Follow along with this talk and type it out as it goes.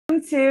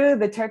Welcome to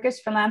the Turkish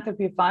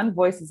Philanthropy Fund,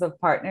 Voices of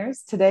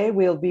Partners. Today,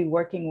 we'll be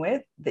working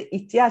with the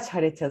İhtiyaç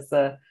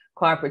Haritası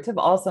Cooperative,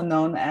 also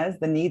known as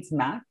the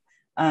NeedsMap.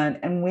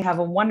 And we have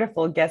a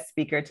wonderful guest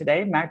speaker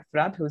today, Mert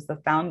Fırat, who's the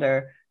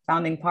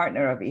founding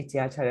partner of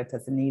İhtiyaç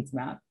Haritası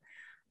NeedsMap.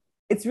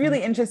 It's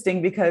really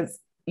interesting because,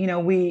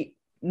 we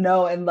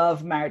know and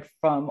love Mert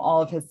from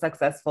all of his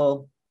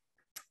successful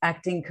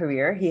acting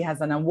career. He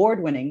has an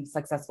award-winning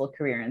successful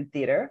career in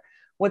theater.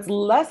 What's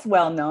less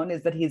well known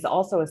is that he's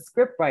also a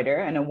scriptwriter,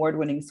 an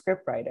award-winning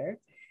scriptwriter.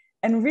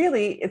 And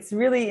really, it's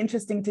really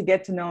interesting to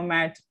get to know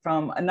Mert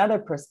from another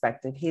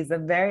perspective. He's a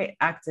very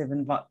active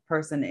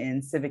person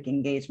in civic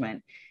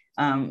engagement.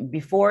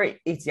 Before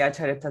İhtiyaç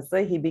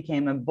Haritası, he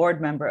became a board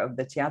member of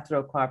the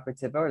Tiyatro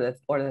Cooperative or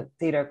the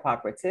theater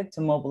cooperative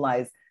to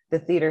mobilize the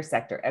theater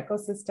sector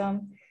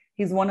ecosystem.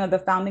 He's one of the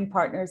founding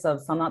partners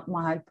of Sanat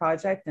Mahal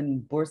project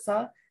in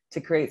Bursa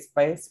to create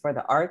space for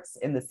the arts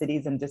in the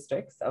cities and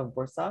districts of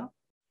Bursa.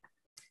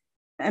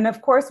 And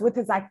of course, with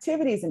his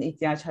activities in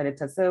İhtiyaç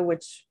Haritası,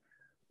 which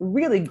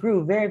really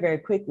grew very, very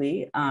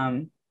quickly,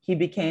 he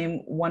became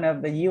one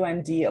of the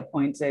UND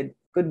appointed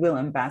goodwill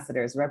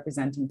ambassadors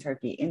representing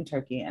Turkey in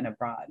Turkey and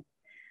abroad,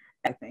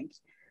 I think.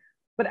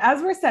 But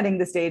as we're setting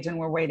the stage and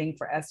we're waiting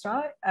for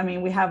Esra,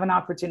 we have an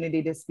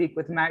opportunity to speak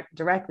with Mert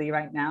directly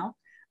right now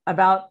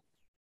about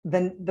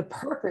the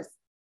purpose.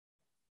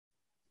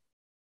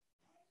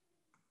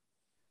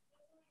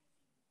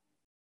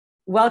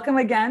 Welcome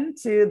again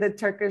to the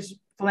Turkish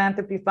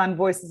Philanthropy Fund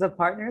Voices of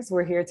Partners.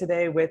 We're here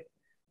today with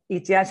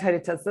İhtiyaç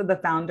Haritası, the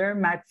founder,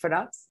 Mert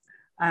Fırat.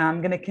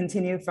 I'm going to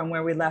continue from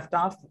where we left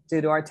off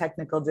due to our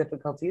technical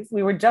difficulties.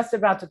 We were just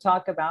about to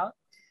talk about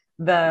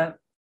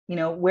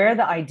where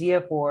the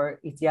idea for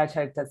İhtiyaç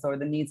Haritası or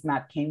the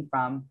NeedsMap came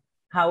from,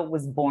 how it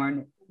was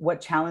born,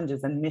 what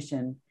challenges and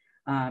mission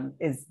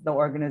is the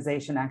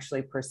organization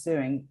actually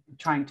pursuing,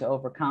 trying to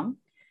overcome.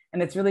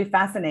 And it's really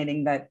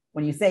fascinating that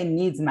when you say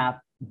NeedsMap,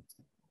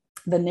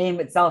 the name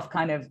itself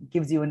kind of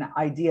gives you an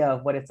idea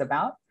of what it's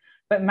about.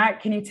 But Mert,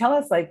 can you tell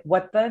us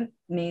what the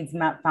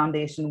NeedsMap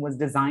Foundation was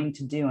designed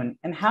to do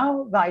and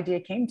how the idea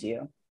came to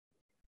you?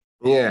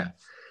 Yeah,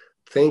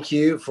 thank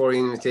you for the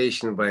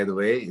invitation, by the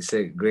way. It's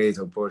a great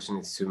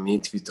opportunity to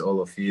meet with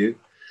all of you.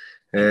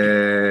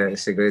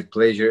 It's a great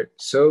pleasure.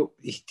 So,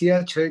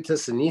 İhtiyaç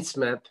Haritası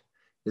NeedsMap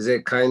is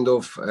a kind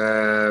of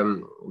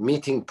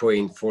meeting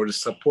point for the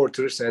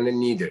supporters and the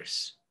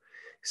needers.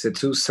 It's a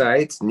two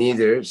sides,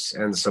 needers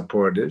and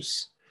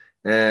supporters.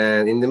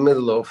 And in the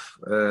middle of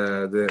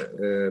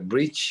the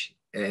bridge,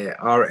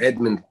 our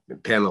admin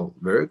panel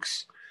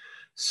works.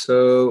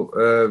 So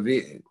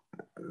we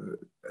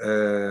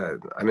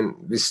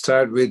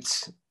start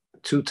with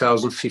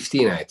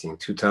 2015, I think.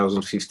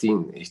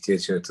 2015,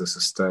 İhtiyaç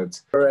Haritası started.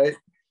 All right.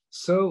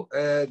 So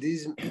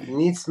this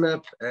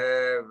NeedsMap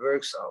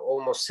works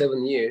almost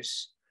 7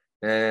 years.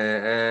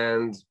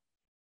 And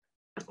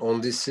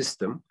on this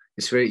system,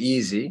 it's very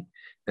easy.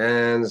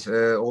 And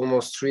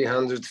almost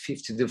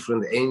 350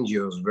 different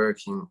NGOs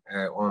working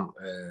on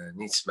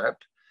NeedsMap.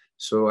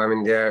 So,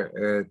 they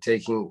are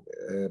taking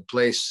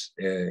place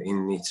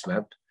in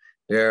NeedsMap.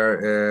 They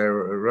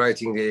are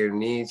writing their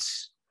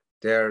needs.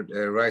 They are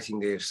writing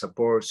their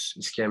supports.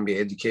 It can be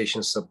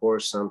education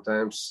support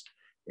sometimes.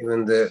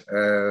 Even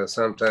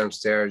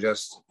sometimes they are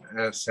just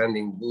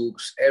sending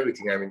books,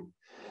 everything.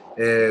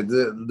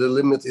 The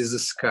limit is the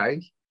sky.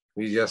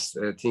 We just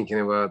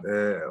thinking about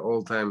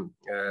all time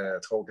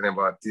talking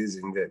about this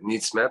in the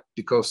NeedsMap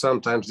because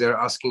sometimes they're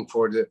asking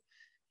for the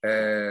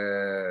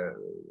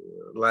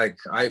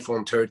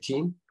iPhone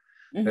 13.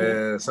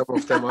 Mm-hmm. Some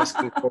of them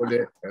asking for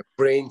the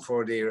brain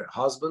for their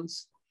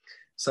husbands.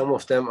 Some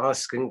of them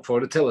asking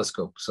for the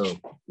telescope. So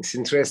it's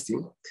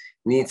interesting.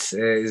 Needs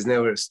is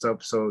never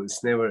stopped, so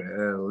it's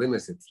never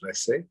limited,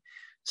 let's say.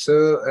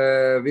 So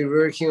we're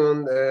working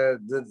on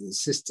the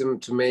system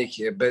to make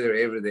it better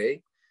every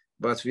day.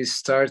 But we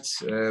start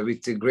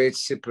with the great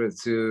spirit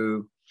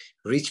to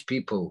reach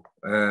people,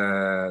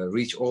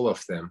 reach all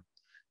of them,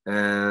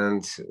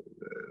 and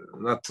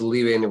not to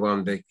leave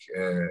anyone back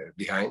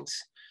behind.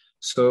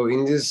 So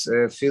in these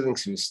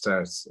feelings, we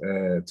start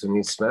to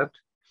NeedsMap.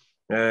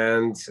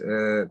 And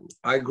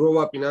I grew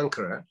up in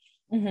Ankara,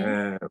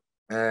 mm-hmm.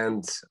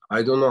 And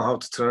I don't know how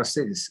to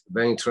translate this.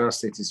 When you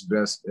translate this,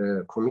 biraz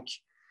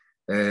komik.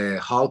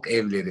 Halk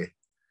evleri.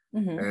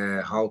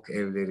 Mm-hmm. Halk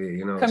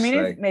evleri,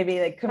 community,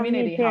 maybe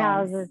community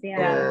houses,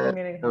 yeah.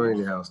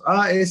 Community house.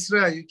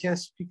 Esra, you can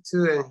speak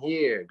to and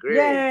hear. Great.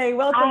 Yay,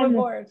 welcome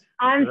aboard.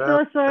 I'm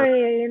so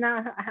sorry,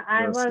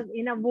 I was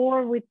in a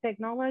war with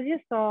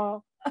technology,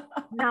 so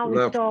now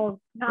it's all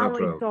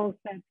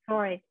set.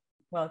 Sorry.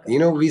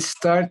 Welcome. We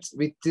start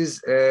with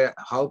this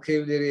halk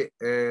evleri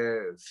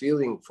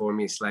feeling for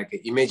me. It's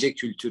like imece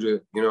kültürü,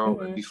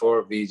 mm-hmm.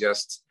 Before we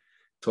just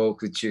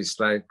talk, which is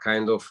like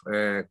kind of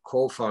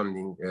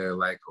co-funding,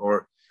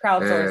 or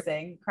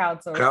crowdsourcing,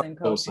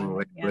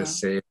 let's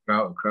say,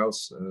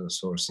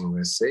 crowdsourcing,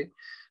 let's say.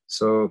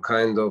 So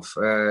kind of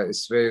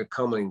it's very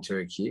common in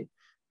Turkey.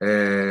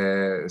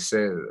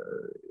 So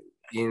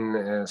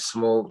in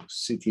small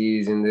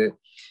cities, in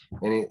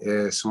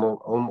the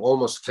small,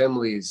 almost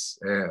families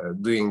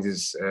doing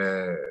this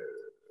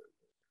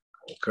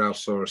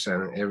crowdsource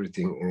and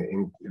everything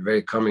in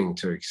very common in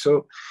Turkey.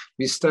 So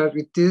we start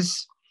with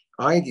this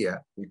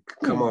idea. We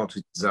come out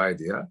with this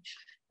idea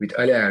with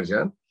Ali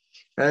Ercan.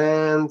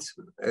 And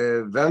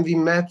when we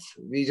met,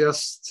 we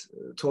just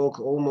talked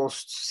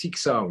almost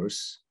 6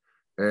 hours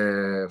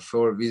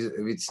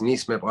with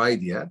NeedsMap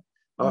idea.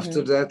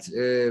 After that,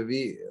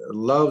 we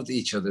loved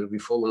each other. We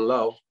fall in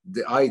love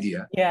the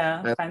idea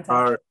and fantastic.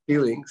 our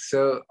feelings.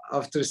 So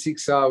after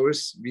 6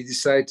 hours, we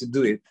decided to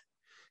do it,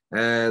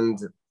 and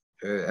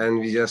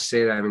we just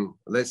said, I mean,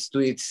 let's do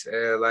it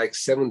like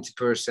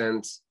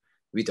 70%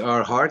 with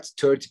our heart,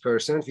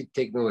 30% with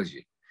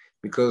technology,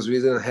 because we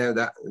don't have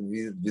that.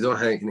 We don't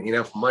have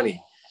enough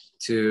money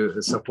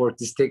to support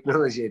this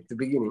technology at the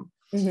beginning.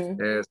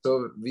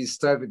 So we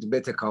start with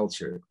beta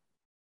culture.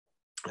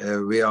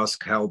 We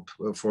ask help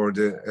for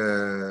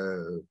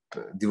the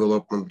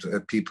development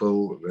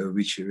people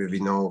which we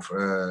know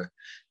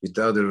with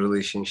other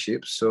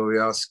relationships. So we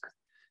ask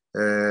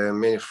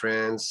many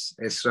friends.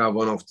 Esra,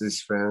 one of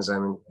these friends, I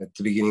mean, at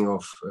the beginning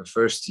of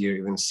first year,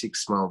 even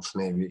 6 months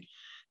maybe,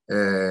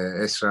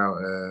 Esra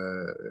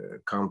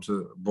come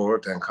to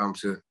board and come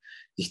to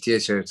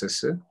İhtiyaç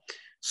Haritası.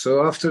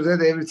 So after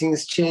that, everything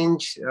has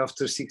changed.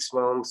 After 6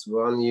 months,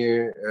 1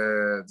 year,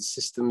 the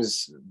system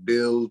is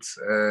built.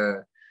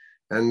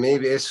 And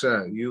maybe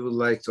Esra, you would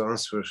like to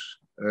answer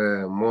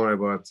more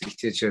about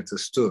İhtiyaç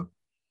Haritası too.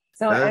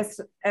 So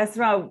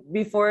Esra,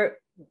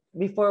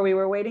 before we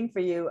were waiting for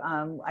you,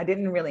 I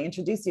didn't really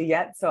introduce you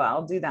yet, so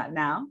I'll do that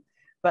now.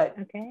 But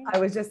I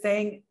was just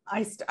saying,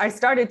 I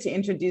started to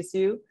introduce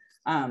you,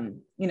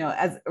 you know,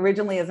 as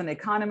originally as an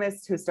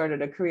economist who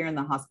started a career in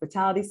the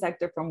hospitality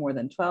sector for more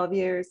than 12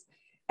 years.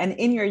 And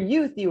in your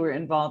youth, you were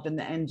involved in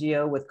the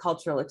NGO with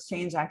cultural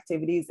exchange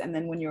activities. And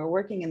then when you were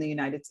working in the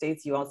United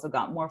States, you also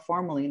got more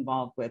formally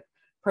involved with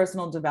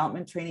personal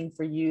development training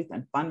for youth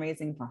and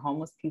fundraising for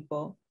homeless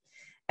people.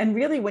 And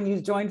really, when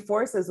you joined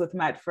forces with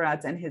Mert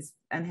Fırat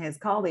and his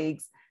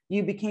colleagues,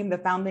 you became the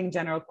founding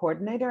general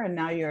coordinator, and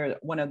now you're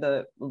one of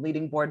the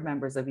leading board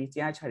members of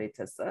İhtiyaç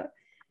Haritası.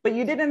 But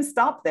you didn't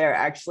stop there,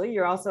 actually.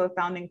 You're also a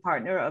founding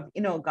partner of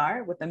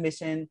İnogar with a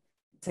mission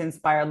to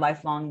inspire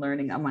lifelong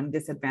learning among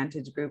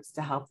disadvantaged groups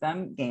to help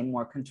them gain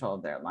more control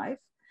of their life.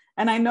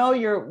 And I know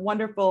your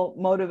wonderful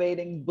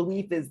motivating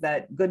belief is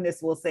that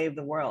goodness will save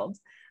the world.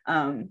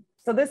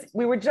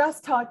 We were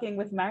just talking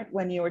with Mert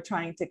when you were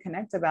trying to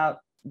connect about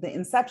the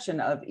inception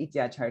of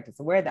İhtiyaç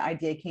Haritası, where the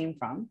idea came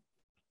from.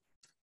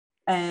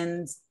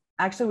 And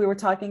actually we were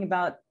talking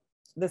about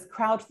this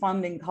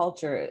crowdfunding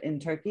culture in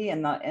Turkey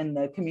and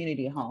the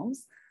community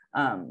homes,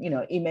 you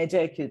know,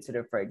 İmece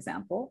kültürü, for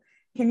example.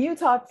 Can you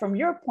talk from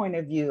your point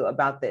of view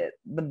about the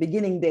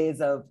beginning days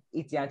of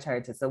İhtiyaç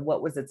Haritası?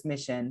 What was its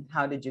mission?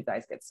 How did you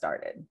guys get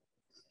started?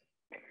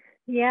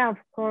 Yeah, of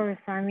course.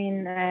 I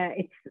mean,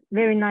 it's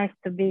very nice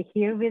to be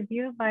here with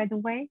you, by the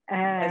way.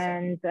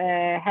 And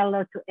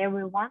hello to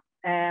everyone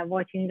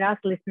watching us,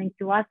 listening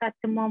to us at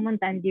the moment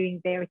and during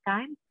their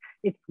time.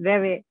 It's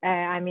very,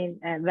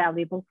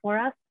 valuable for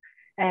us.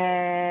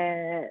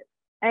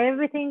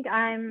 Everything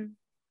I'm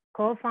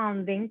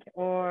co-founding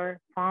or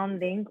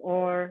founding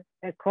or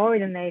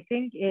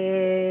coordinating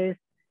is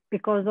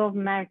because of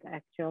Mert,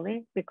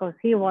 actually, because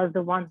he was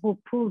the one who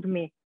pulled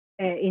me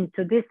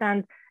into this.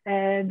 And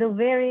the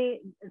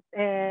very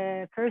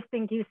first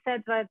thing he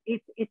said was,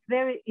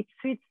 it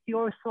suits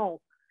your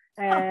soul.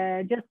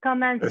 Just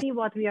come and see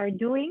what we are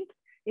doing.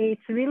 It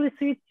really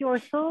suits your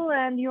soul,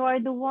 and you are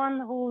the one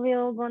who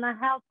will gonna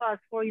help us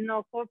for, you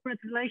know, corporate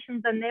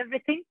relations and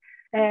everything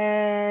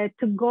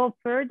to go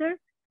further.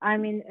 I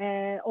mean,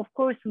 of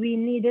course, we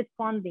needed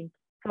funding.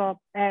 So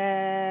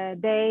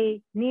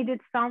they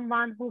needed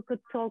someone who could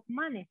talk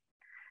money.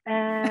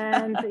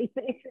 And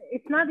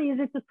it's not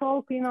easy to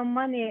talk, you know,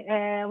 money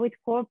with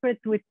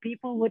corporates, with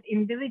people, with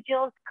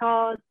individuals,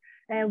 because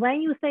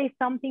when you say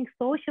something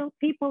social,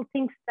 people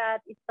think that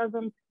it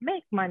doesn't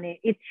make money.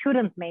 It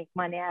shouldn't make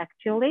money,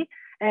 actually.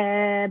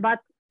 But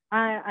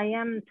I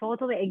am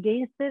totally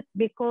against it,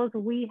 because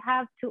we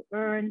have to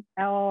earn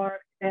our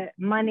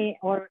money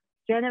or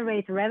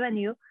generate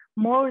revenue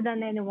more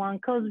than anyone,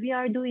 because we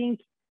are doing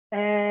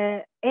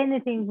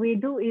anything we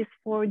do is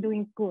for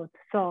doing good.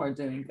 So for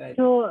doing good.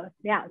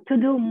 To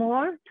do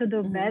more, to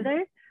do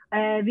better,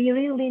 we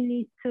really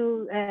need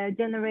to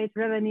generate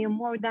revenue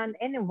more than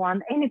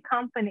anyone, any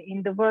company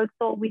in the world,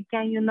 so we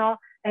can, you know,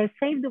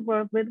 save the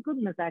world with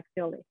goodness,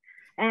 actually.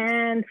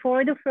 And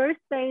for the first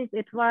days,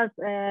 it was,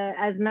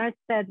 as Mert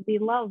said, we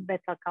love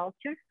beta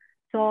culture.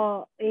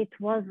 So it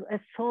was a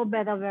so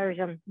beta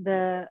version,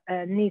 the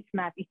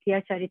NeedsMap,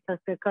 İhtiyaç Haritası,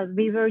 because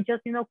we were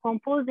just, you know,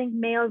 composing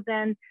mails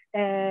and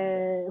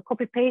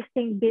copy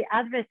pasting the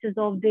addresses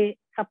of the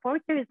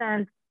supporters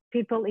and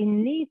people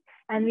in need.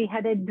 And we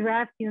had a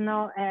draft, you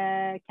know,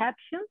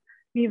 caption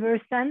we were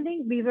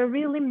sending. We were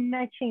really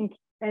matching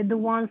the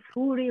ones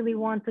who really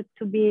wanted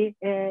to be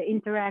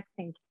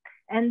interacting.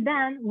 And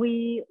then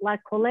we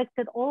like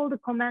collected all the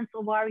comments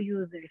of our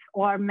users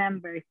or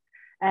members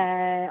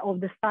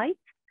of the site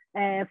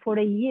for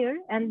a year.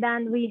 And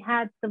then we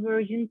had the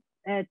version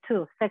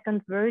 2,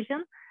 second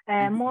version,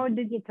 more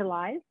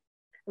digitalized,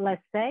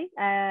 let's say,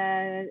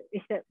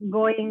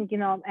 going,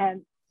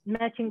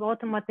 matching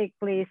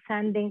automatically,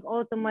 sending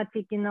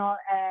automatic,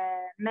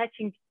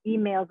 matching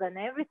emails and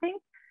everything.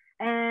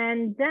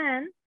 And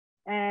then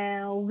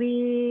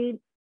we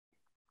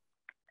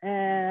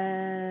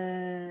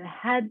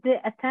had the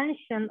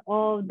attention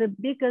of the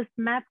biggest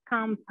map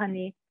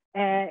company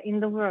in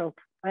the world,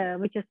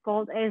 which is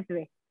called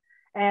Esra.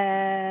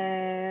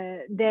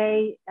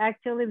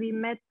 We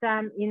met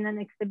them in an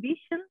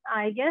exhibition,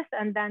 I guess,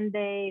 and then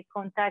they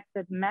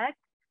contacted Mert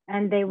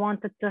and they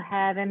wanted to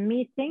have a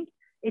meeting.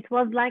 It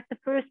was like the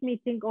first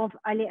meeting of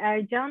Ali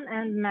Ercan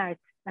and Mert.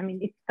 I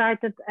mean, it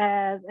started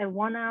as a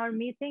 1-hour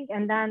meeting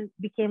and then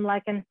became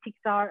like a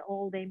 6-hour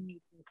all-day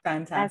meeting.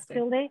 Fantastic.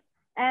 Actually.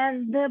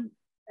 And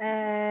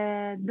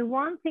the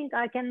one thing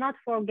I cannot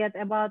forget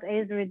about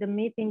Esra, the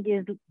meeting,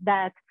 is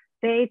that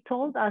they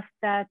told us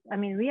that, I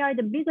mean, we are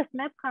the biggest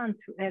map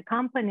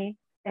company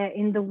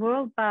in the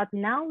world, but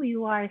now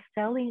you are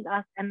selling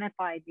us a map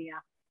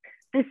idea.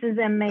 This is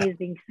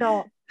amazing.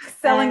 So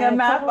selling a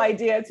map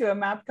idea to a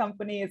map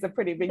company is a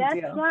pretty big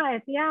deal. That's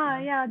right.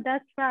 Yeah,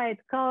 that's right.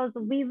 Because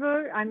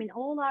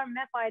all our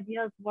map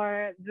ideas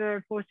were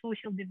for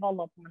social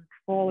development,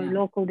 for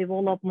local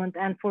development,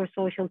 and for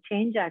social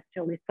change,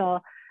 actually.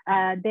 So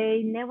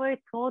they never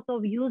thought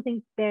of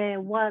using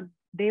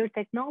their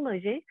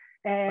technology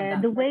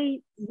the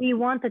way we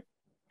wanted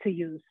to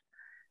use.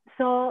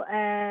 So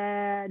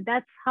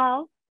that's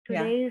how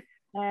today's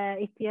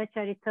İhtiyaç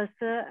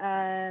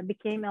Haritası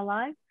became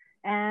alive.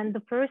 And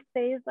the first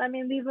days, I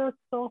mean, we worked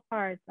so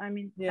hard. I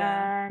mean,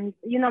 and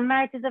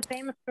Mert is a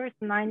famous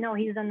person. I know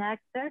he's an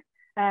actor.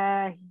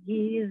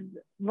 He's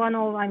one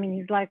of,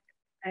 he's like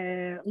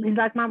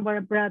my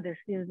brother.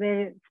 He's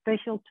very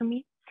special to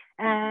me.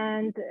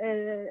 And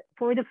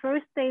for the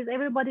first days,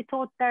 everybody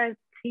thought that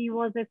he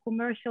was a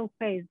commercial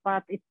face,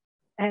 but it's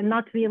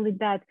not really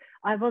that.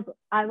 I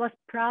was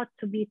proud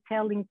to be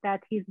telling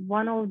that he's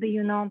one of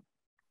the,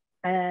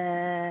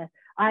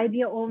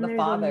 idea owners. The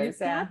fathers,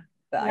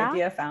 The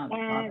idea found.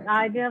 And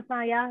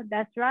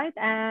that's right.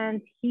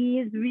 And he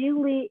is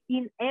really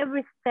in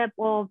every step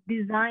of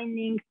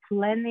designing,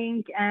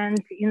 planning, and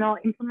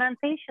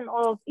implementation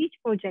of each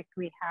project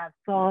we have.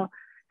 So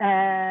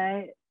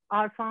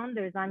our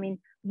founders,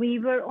 we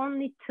were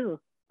only 2.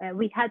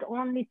 We had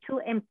only 2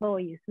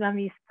 employees when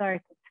we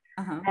started.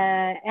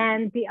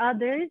 And the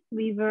others,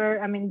 we were,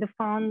 the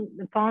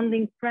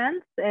founding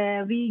friends,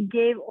 we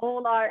gave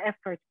all our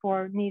effort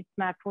for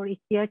NeedsMap, for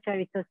İhtiyaç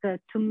Haritası,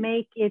 to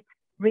make it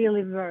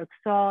really work.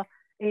 So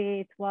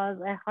it was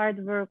a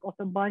hard work of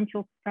a bunch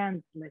of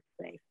friends, let's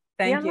say.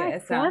 Thank you,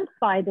 Esra. Friends,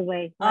 by the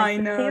way. I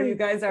know you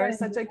guys are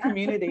such a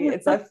community.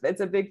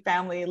 It's a big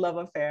family love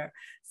affair.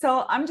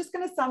 So I'm just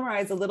going to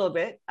summarize a little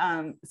bit.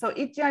 So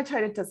İhtiyaç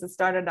Haritası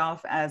started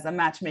off as a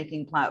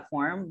matchmaking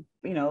platform,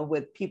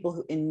 with people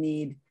who in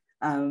need,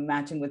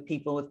 matching with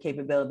people with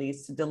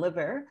capabilities to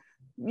deliver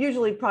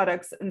usually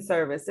products and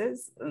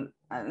services,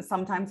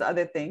 sometimes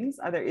other things,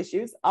 other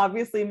issues.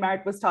 Obviously,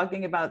 Mert was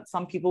talking about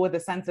some people with a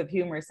sense of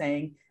humor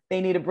saying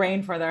they need a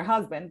brain for their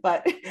husband,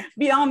 but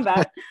beyond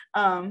that,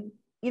 and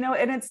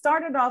it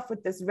started off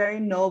with this very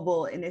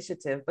noble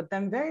initiative, but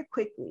then very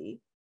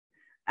quickly,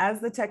 as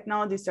the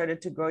technology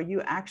started to grow,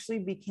 you actually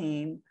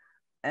became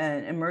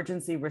an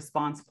emergency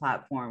response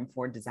platform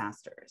for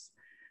disasters.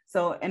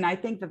 So, and I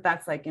think that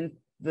that's like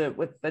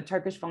with the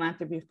Turkish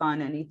Philanthropy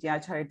Fund and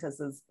İhtiyaç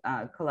Haritası's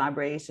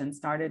collaboration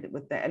started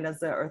with the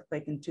Elazığ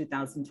earthquake in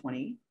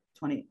 2020.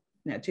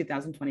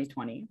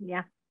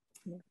 Yeah.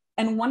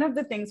 And one of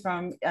the things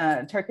from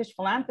Turkish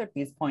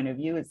Philanthropy's point of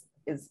view is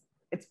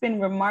it's been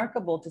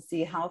remarkable to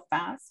see how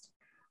fast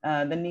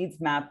the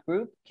NeedsMap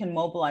group can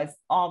mobilize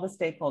all the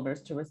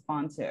stakeholders to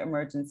respond to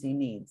emergency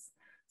needs.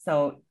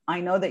 So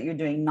I know that you're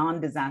doing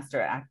non-disaster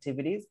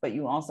activities, but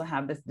you also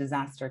have this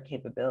disaster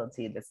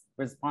capability, this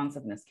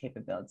responsiveness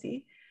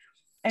capability.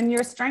 And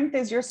your strength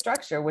is your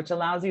structure, which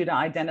allows you to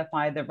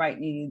identify the right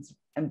needs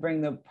and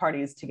bring the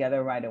parties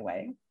together right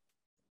away.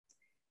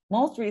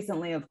 Most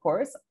recently, of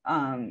course,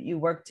 you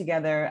worked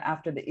together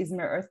after the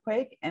Izmir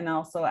earthquake and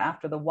also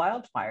after the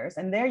wildfires.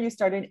 And there you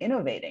started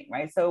innovating,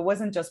 right? So it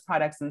wasn't just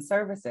products and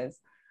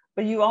services,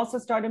 but you also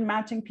started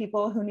matching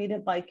people who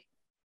needed like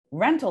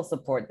rental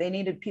support.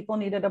 People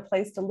needed a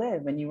place to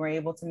live, and you were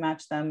able to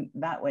match them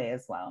that way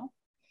as well.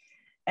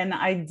 And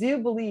I do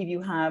believe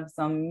you have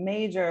some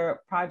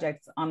major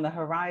projects on the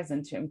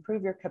horizon to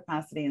improve your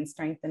capacity and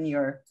strengthen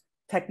your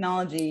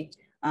technology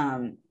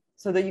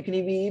so that you can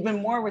be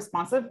even more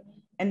responsive.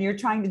 And you're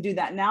trying to do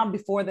that now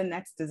before the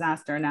next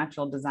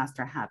natural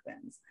disaster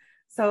happens.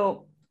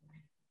 So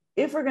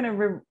if we're going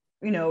to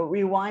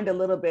rewind a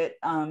little bit,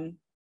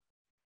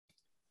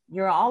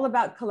 you're all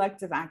about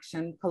collective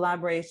action,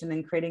 collaboration,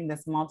 and creating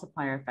this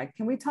multiplier effect.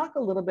 Can we talk a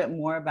little bit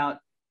more about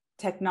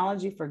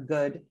technology for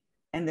good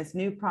and this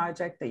new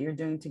project that you're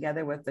doing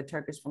together with the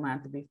Turkish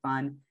Philanthropy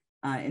Fund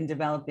in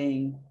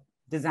developing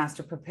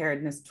disaster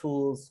preparedness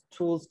tools,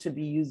 tools to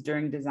be used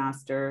during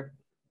disaster,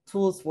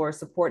 tools for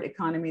support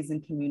economies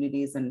and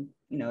communities, and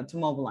to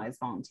mobilize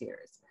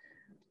volunteers.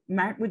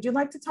 Mert, would you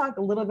like to talk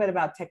a little bit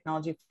about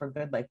technology for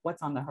good, like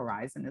what's on the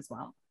horizon as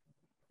well?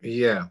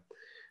 Yeah.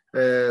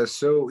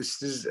 So it's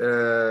this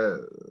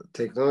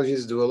technology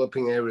is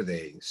developing every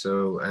day.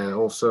 So, and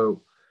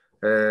also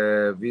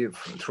we're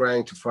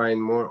trying to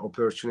find more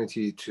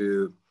opportunity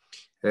to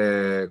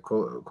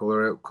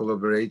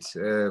collaborate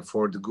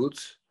for the good,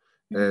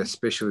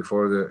 especially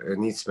for the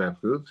NeedsMap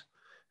good.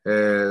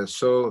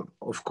 So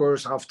of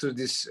course, after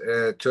this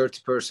 30%,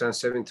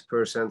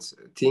 70%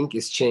 thing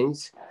is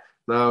changed.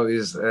 Now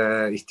is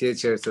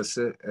İhtiyaç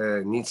Haritası,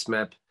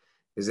 NeedsMap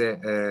is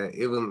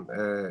even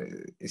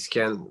it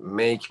can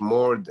make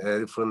more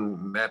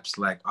different maps,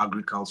 like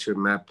agriculture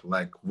map,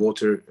 like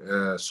water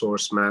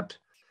source map,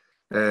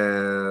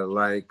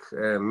 like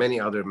many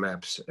other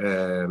maps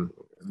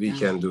we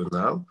can do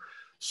now.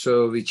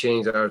 So we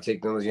changed our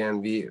technology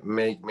and we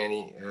make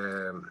many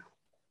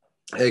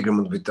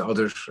agreement with the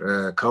other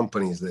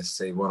companies. Let's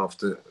say one of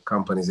the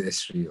companies,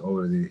 Esra,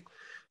 already.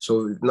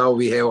 So now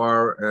we have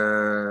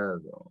our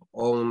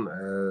own,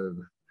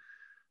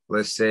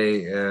 let's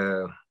say,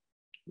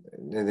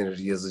 ne denir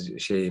yazıcı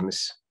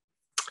şeyimiz?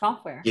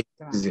 Software.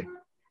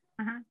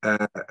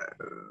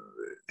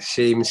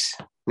 Şeyimiz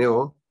ne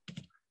o?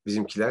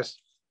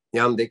 Bizimkiler.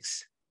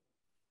 Yandex.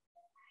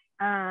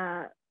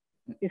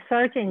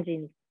 Search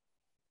engine.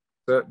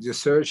 The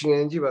searching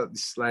engine, but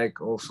it's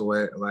like also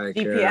like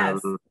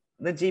GPS.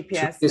 The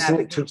GPS.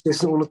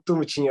 Türkçesini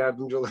unuttuğum için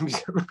yardımcı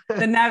olamayacağım.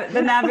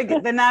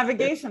 the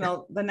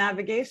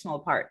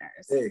navigational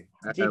partners. Hey,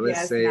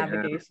 GPS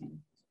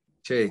navigation.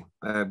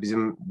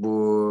 Bizim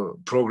bu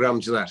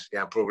programcılar,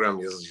 yani program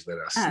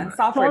yazıcıları aslında.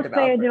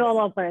 Software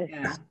developers.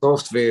 Yeah.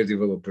 Software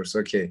developers,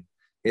 okay.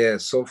 Yeah,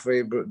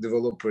 software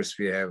developers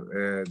we have.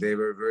 They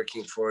were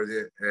working for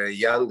the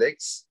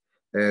Yandex,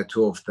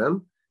 two of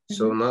them.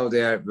 So now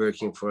they are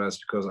working for us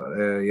because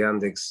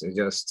Yandex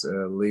just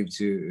leave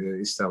to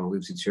Istanbul,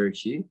 leave to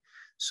Turkey.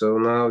 So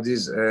now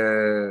these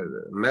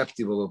map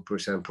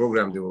developers and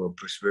program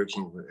developers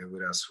working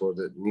with us for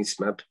the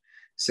NeedsMap.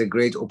 It's a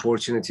great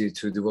opportunity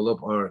to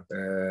develop our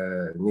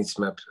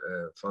NeedsMap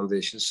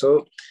foundation.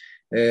 So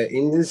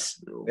in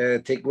this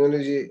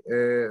technology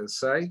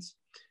side,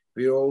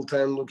 we're all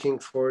time looking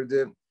for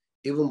the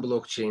even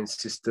blockchain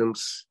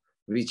systems,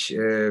 which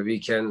we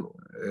can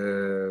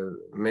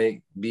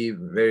be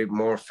very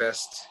more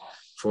fast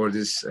for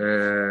this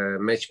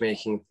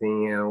matchmaking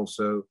thing, and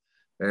also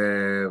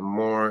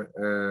more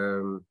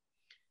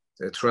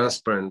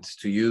transparent,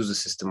 to use the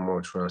system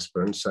more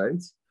transparent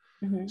side.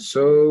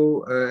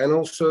 So and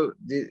also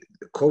the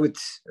COVID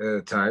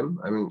time,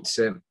 I mean,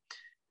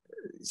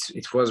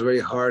 it was very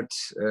hard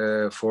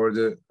for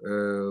the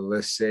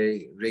let's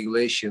say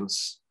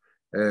regulations,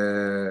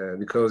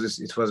 because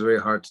it was very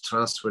hard to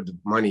transfer the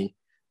money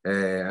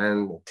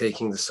and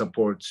taking the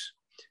support,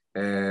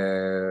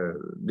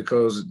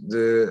 because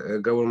the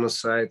government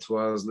side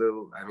was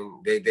little, I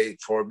mean, they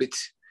forbid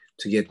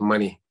to get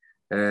money,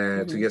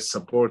 to get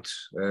support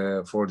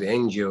for the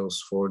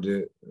NGOs, for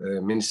the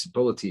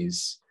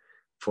municipalities,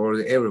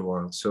 for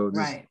everyone. So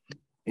this,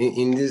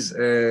 in this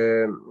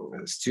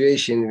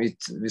situation,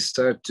 we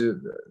start to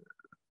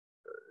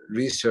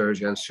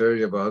research and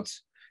search about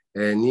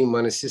new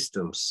money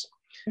systems,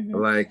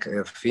 like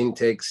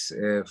fintechs,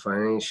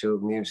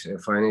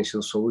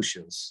 financial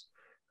solutions.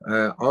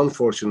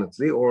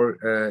 Unfortunately, or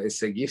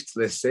it's a gift,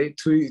 let's say,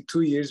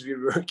 2 years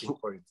we're working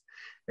for it.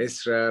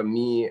 Esra,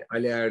 me,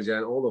 Ali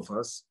Ercan, all of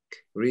us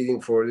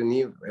reading for the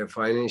new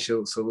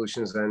financial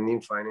solutions and new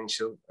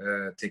financial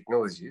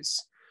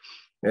technologies.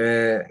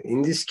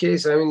 In this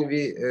case, I mean,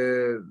 we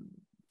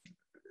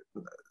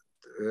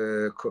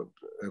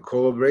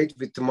collaborate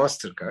with the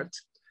MasterCard.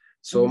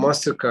 So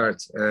MasterCard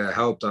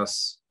helped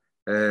us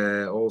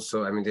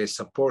also. I mean, they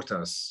support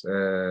us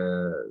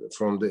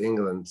from the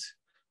England.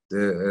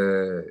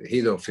 The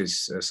head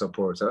office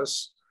support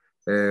us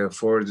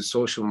for the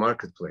social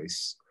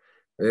marketplace,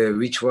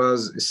 which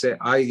was an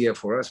idea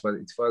for us, but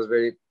it was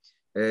very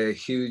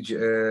huge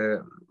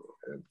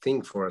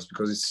thing for us,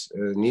 because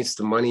it needs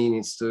the money,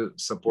 needs to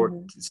support.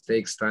 It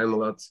takes time a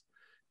lot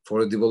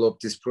for develop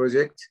this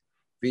project,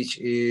 which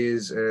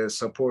is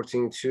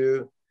supporting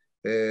to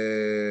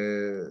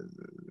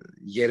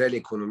yerel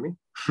economy.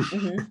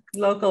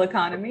 Local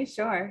economy,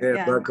 sure.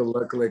 Yeah.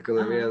 Local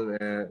economy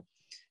and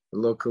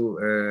local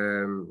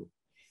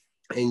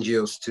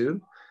NGOs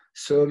too.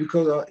 So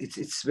because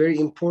it's very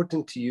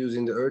important to use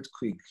in the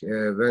earthquake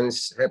when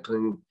it's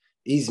happening.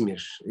 Izmir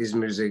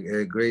is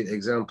a great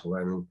example.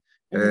 I mean,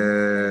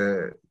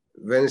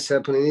 when it's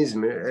happening in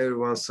Izmir,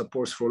 everyone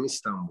supports from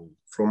Istanbul,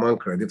 from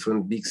Ankara,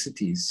 different big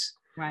cities.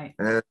 Right.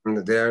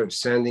 And they are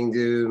sending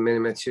the many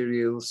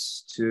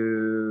materials to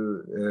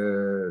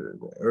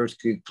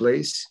earthquake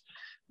place.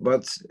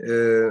 But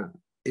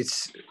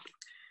it's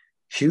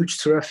huge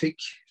traffic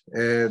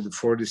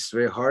for this,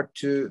 very hard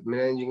to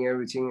managing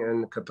everything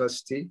and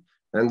capacity.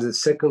 And the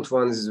second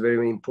one is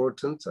very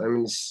important. I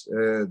mean, it's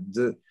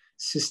the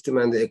system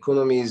and the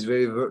economy is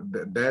very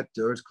bad,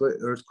 the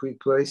earthquake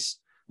place.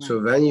 So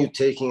when you're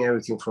taking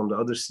everything from the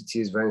other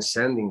cities, when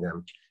sending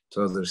them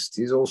to other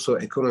cities, also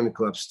economic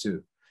collapse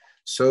too.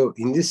 So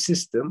in this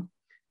system,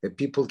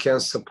 people can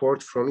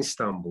support from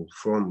Istanbul,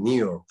 from New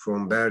York,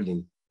 from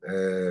Berlin,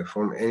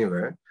 from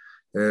anywhere,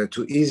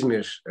 to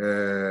Izmir,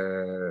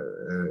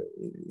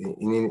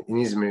 in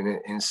Izmir,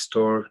 in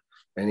store,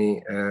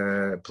 any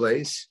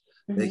place.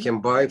 They can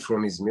buy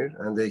from Izmir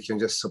and they can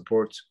just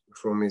support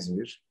from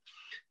Izmir.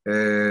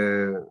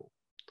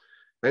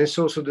 And it's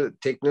also the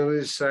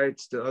technology side,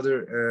 the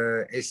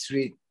other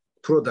S3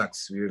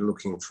 products we're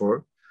looking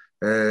for.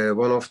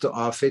 One of the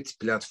Afet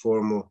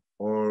platform,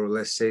 or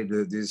let's say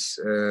this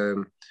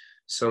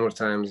summer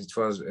times, it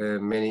was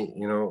many,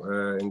 you know,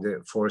 in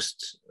the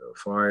forest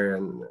fire.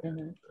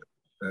 And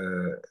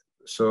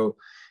so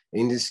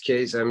in this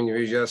case, I mean,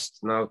 we're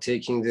just now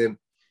taking the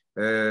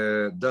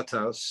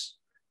data,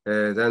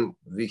 then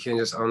we can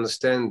just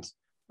understand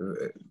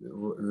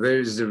where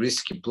is the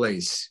risky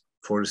place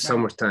for the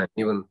summertime,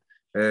 even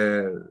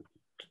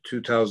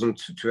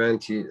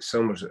 2020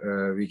 summer,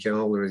 we can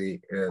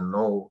already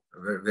know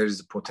where is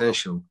the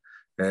potential,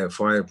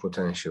 fire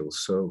potential.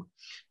 So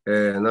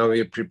now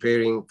we're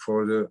preparing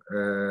for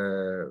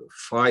the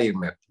fire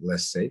map,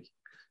 let's say.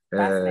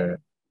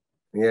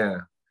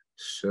 Yeah.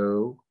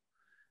 So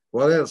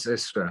what else,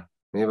 Esra?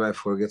 Maybe I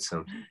forget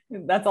something.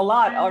 That's a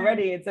lot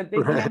already. It's a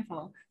big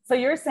handful. So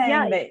you're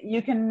saying that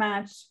you can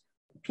match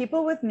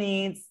people with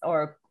needs,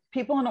 or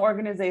people in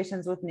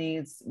organizations with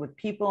needs, with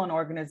people in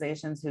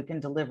organizations who can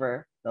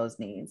deliver those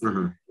needs.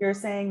 You're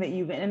saying that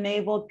you've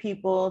enabled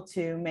people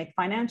to make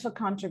financial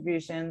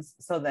contributions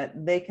so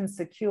that they can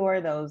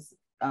secure those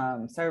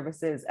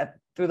services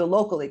through the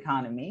local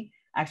economy.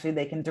 Actually,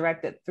 they can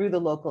direct it through the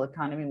local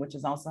economy, which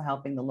is also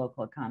helping the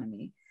local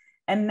economy.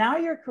 And now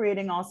you're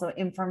creating also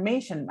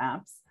information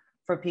maps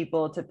for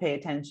people to pay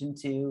attention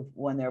to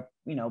when they're,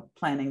 you know,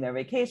 planning their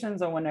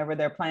vacations, or whenever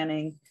they're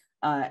planning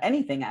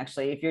anything,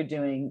 actually, if you're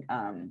doing,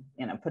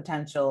 you know,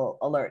 potential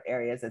alert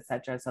areas,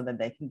 etc., so that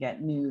they can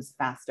get news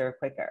faster,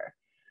 quicker.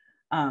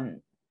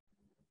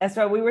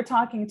 Esra, we were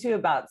talking too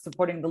about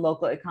supporting the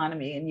local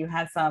economy, and you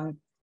had some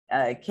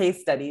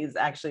case studies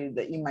actually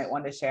that you might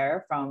want to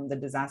share from the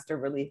disaster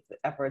relief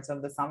efforts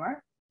of the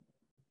summer.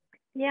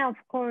 Yeah, of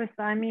course.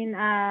 I mean,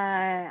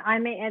 I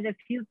may add a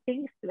few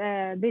things.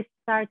 This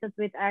started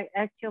with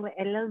actually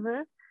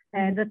Elazığ.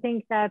 The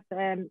things that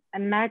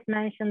Mert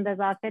mentioned, the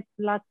Afet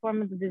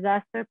platform, the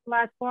disaster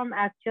platform,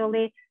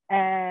 actually,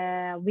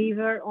 we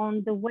were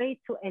on the way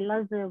to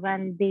Elazığ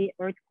when the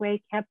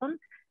earthquake happened.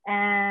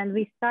 And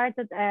we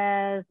started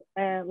as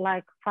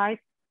like 5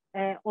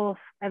 of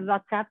a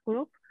WhatsApp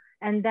group.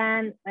 And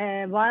then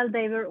while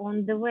they were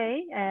on the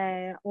way,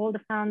 all the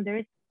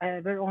founders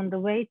were on the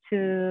way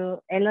to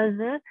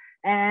Elazığ.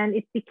 And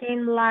it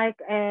became like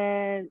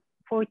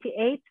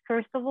 48,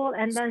 first of all,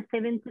 and then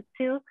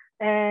 72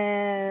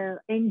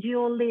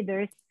 NGO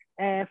leaders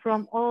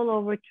from all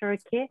over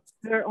Turkey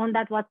were on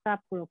that WhatsApp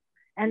group.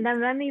 And then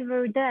when we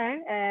were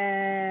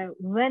there,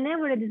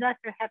 whenever a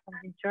disaster happens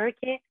in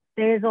Turkey,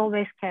 there is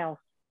always chaos,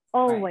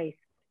 always. Right.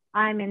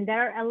 I mean,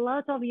 there are a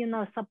lot of, you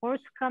know,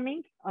 supports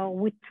coming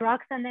with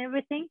trucks and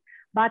everything,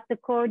 but the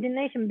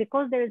coordination,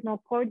 because there is no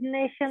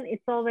coordination,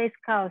 it's always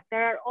chaos.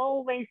 There are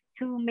always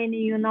too many,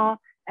 you know,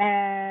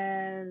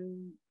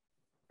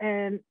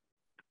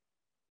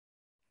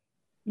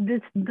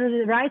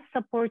 the right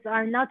supports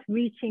are not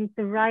reaching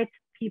the right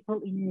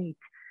people in need.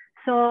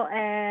 So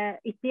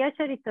İhtiyaç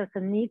Haritası,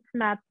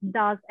 NeedsMap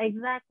does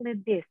exactly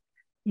this.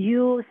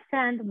 You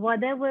send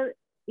whatever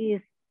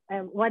is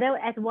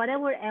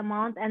whatever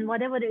amount and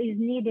whatever is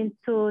needed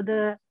to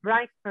the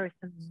right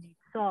person in need.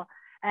 So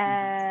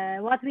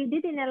what we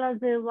did in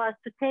Elazığ was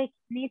to take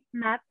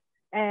NeedsMap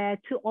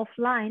to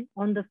offline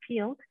on the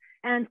field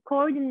and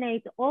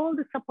coordinate all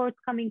the support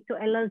coming to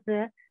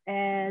Elazığ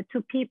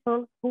to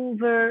people who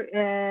were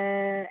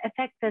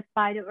affected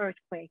by the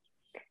earthquake.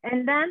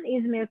 And then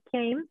İzmir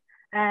came,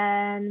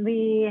 and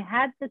we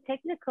had the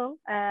technical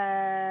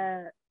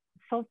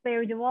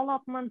software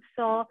development.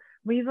 So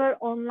we were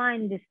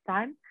online this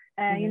time,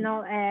 you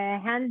know,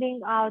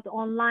 handing out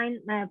online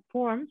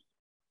forms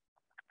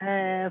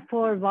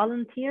for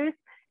volunteers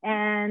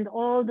and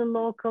all the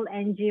local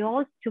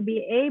NGOs to be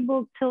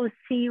able to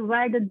see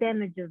where the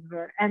damages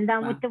were. And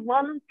then with the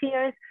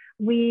volunteers,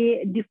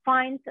 we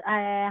defined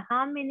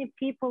how many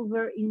people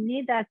were in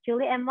need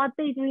actually and what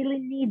they really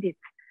needed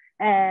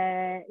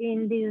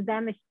in these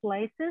damaged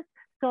places.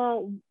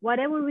 So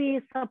whatever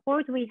we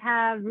support we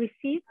have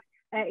received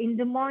in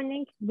the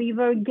morning, we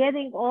were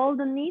getting all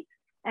the needs.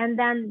 And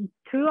then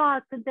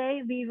throughout the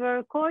day, we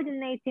were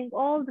coordinating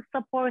all the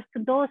supports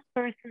to those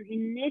persons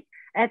in need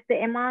at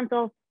the amount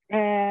of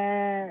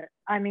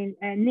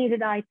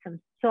needed items.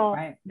 So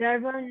there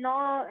were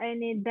no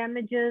any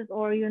damages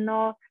or, you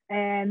know,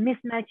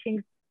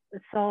 mismatching,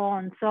 so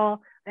on.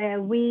 So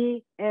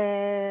we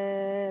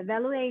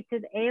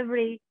evaluated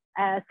every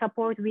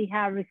support we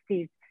have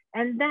received.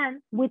 And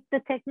then with the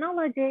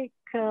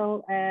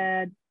technological,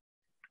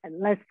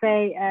 let's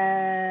say,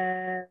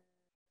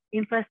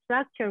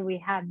 infrastructure we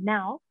have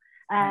now,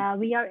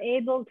 we are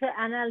able to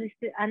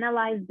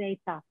analyze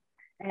data.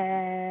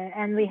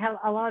 And we have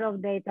a lot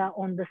of data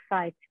on the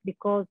site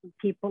because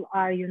people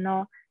are,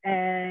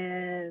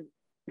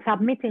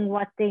 submitting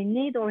what they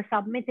need or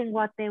submitting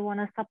what they want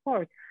to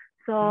support.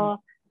 So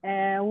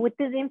with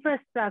this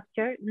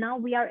infrastructure, now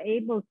we are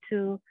able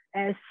to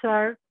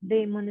serve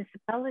the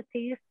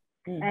municipalities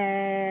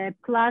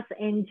plus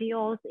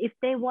NGOs if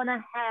they want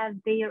to have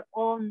their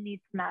own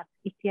NeedsMap,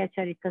 İhtiyaç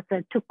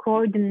Haritası, to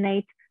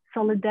coordinate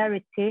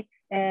solidarity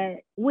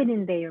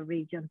within their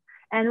region.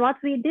 And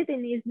what we did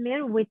in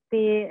Izmir with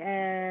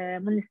the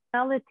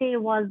municipality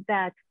was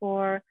that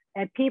for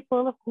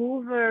people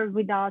who were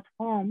without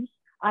homes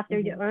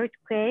after the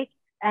earthquake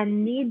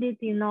and needed,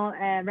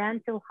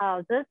 rental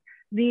houses,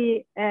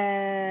 we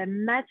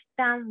matched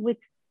them with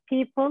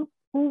people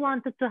who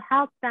wanted to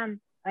help them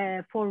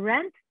for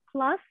rent,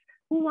 plus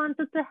who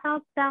wanted to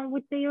help them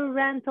with their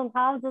rental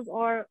houses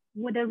or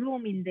with a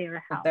room in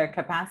their house. Their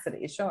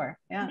capacity, sure.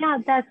 Yeah. Yeah,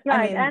 that's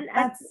right. I mean,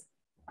 that's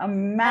a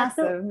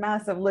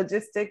massive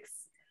logistics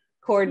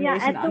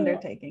coordination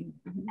undertaking.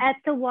 At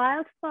the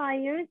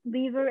wildfires,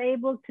 we were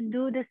able to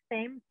do the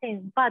same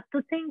thing. But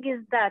the thing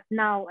is that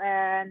now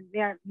we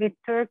are with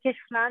Turkish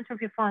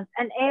philanthropy funds,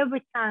 and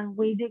every time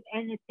we did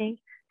anything,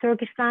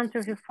 Turkish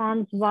philanthropy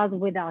funds was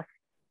with us.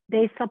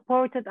 They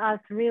supported us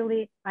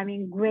really,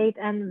 great.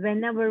 And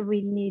whenever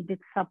we needed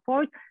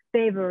support,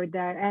 they were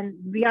there. And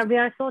we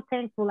are so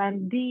thankful.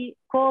 And the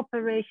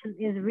cooperation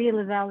is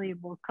really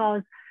valuable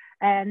because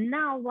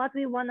now what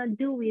we want to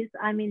do is,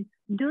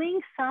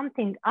 doing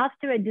something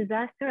after a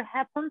disaster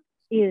happens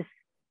is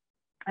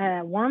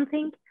one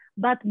thing,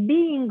 but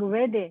being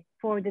ready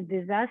for the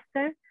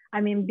disaster,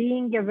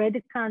 being a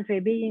ready country,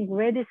 being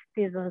ready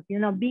citizens,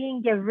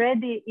 being a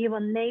ready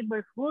even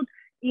neighborhood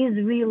is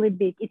really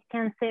big. It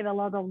can save a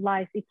lot of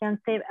lives. It can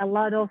save a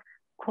lot of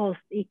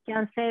cost. It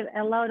can save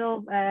a lot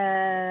of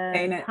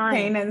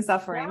pain and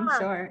suffering. Yeah,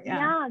 sure.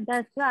 Yeah,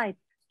 that's right.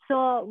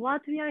 So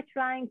what we are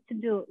trying to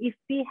do, if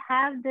we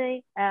have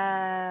the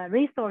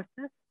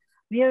resources,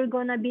 we are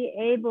going to be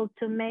able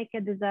to make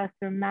a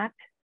disaster map,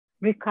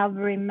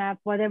 recovery map,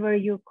 whatever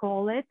you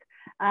call it,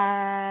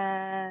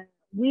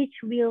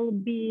 which will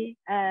be,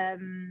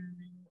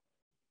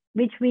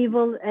 which we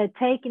will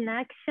take in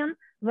action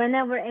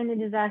whenever any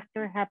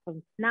disaster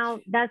happens. Now,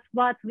 that's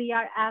what we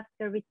are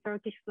after with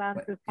Turkish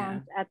philanthropy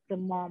funds at the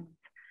moment.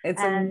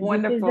 It's a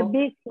wonderful. This is a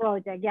big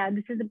project. Yeah,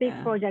 this is a big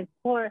project.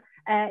 For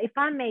if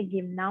I may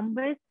give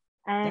numbers,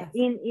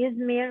 in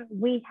Izmir,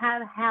 we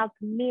have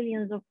helped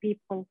millions of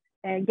people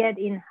get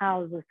in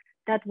houses.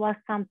 That was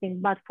something.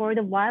 But for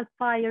the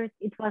wildfires,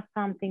 it was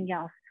something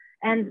else.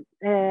 And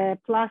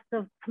plus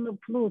the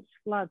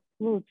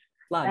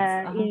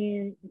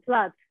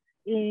floods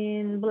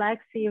in Black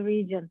Sea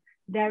region.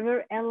 There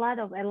were a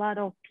lot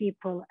of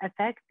people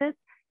affected.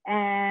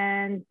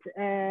 And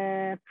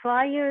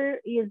fire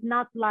is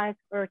not like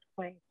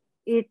earthquake.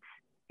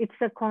 It's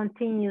a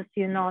continuous,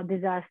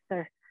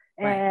 disaster.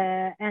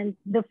 Right. And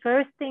the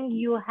first thing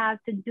you have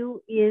to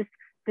do is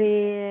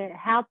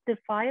help the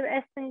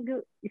fire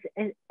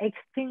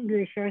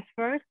extinguishers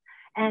first.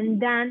 And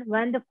then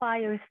when the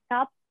fire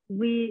stops,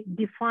 we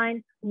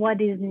define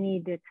what is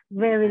needed,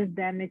 where is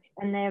damage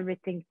and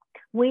everything.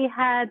 We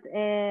had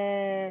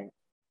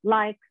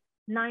like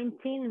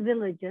 19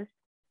 villages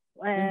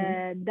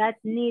that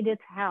needed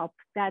help,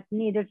 that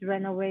needed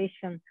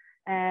renovation,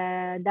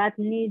 that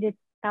needed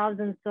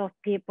thousands of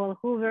people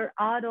who were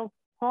out of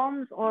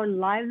homes or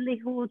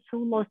livelihoods,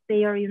 who lost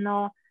their,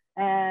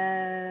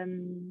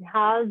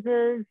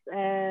 houses,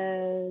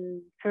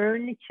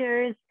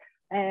 furnitures,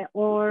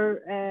 or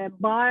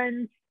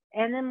barns,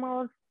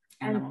 animals,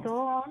 and so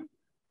on.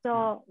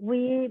 So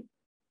we,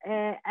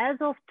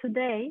 as of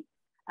today,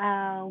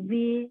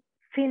 we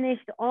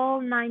finished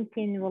all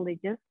 19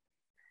 villages.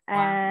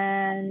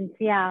 And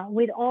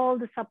with all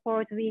the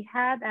support we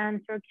had,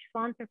 and Turkish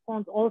Philanthropy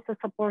Funds also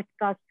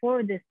supported us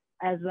for this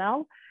as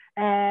well.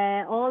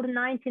 All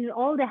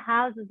the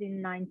houses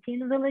in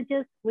 19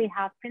 villages, we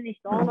have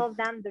finished all of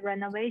them, the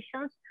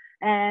renovations.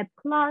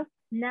 Plus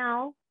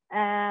now,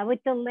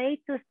 with the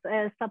latest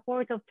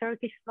support of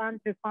Turkish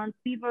Philanthropy Funds,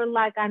 we were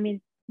like,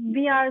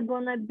 we are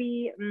gonna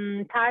be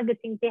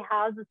targeting the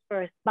houses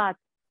first, but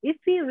if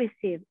we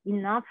receive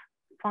enough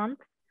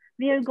funds,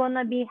 we are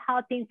gonna be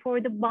helping for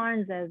the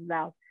barns as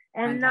well.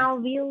 And now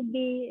we'll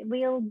be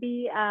with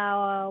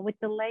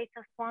the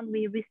latest one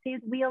we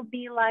received, we'll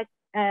be like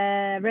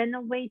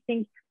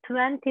renovating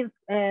 20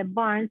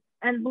 barns.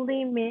 And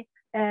believe me,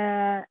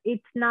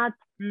 it's not,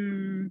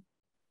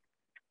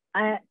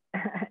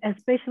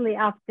 especially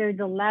after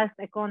the last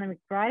economic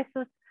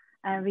crisis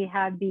we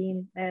have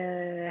been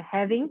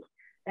having,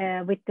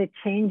 with the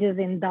changes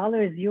in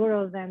dollars,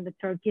 euros, and the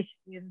Turkish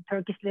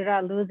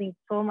lira losing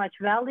so much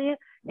value.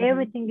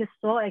 Everything is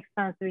so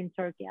expensive in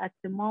Turkey at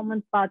the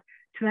moment, but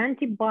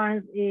 20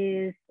 barns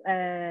is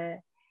a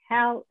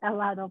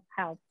lot of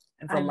help.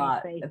 It's a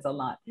lot. It's a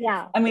lot.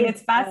 Yeah.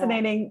 It's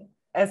fascinating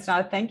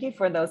Esra, thank you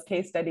for those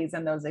case studies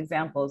and those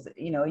examples.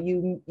 You know,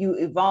 you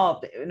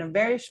evolved in a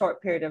very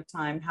short period of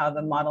time how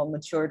the model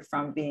matured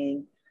from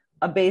being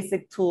a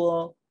basic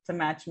tool to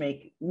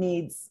matchmake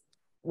needs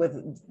with,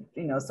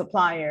 you know,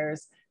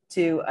 suppliers,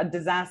 to a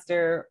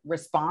disaster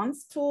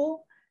response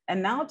tool,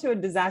 and now to a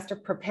disaster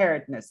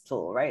preparedness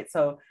tool, right?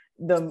 So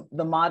the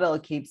model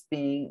keeps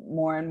being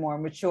more and more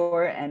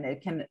mature, and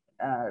it can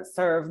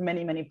serve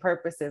many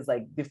purposes,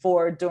 like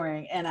before,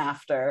 during, and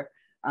after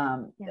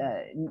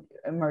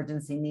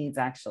emergency needs,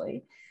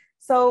 actually.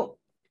 So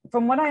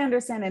from what I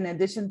understand, in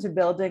addition to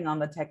building on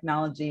the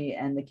technology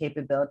and the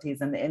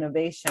capabilities and the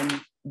innovation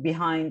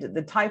behind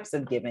the types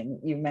of giving,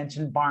 you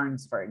mentioned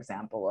barns, for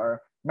example,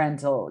 or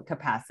rental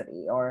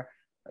capacity, or,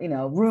 you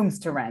know, rooms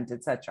to rent,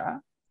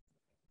 etc.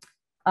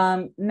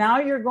 Now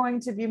you're going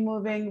to be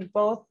moving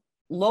both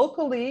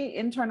locally,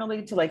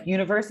 internally, to like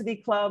university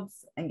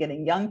clubs and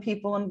getting young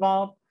people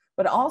involved,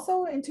 but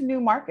also into new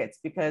markets,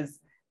 because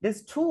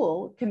this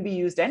tool can be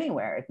used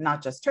anywhere,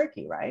 not just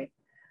Turkey, right?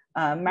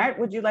 Mert,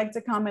 would you like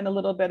to comment a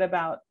little bit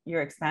about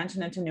your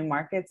expansion into new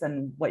markets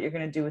and what you're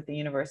going to do with the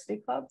university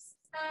clubs?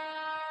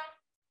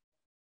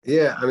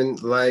 Yeah, I mean,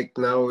 like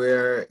now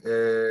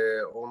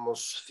we're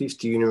almost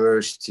 50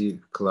 university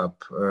club.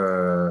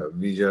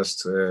 We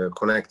just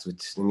connect with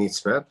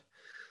NeedsMap.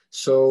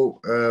 So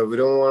we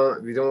don't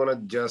want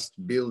to just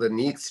build a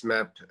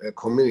NeedsMap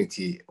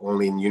community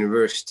only in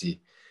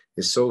university.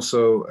 It's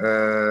also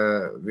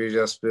we're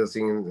just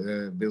building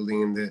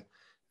in the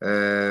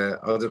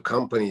other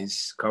company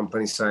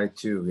side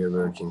too. We are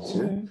working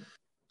too. Mm-hmm.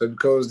 So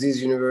because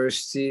these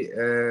university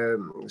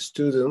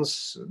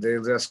students,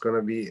 they're just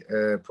gonna be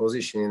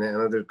positioned in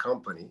another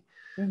company.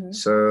 Mm-hmm.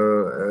 So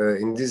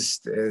in this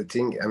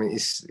thing, I mean,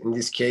 in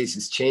this case,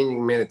 it's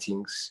changing many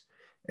things.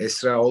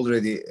 Esra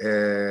already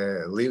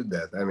lived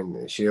that. I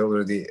mean, she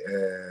already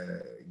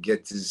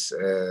get this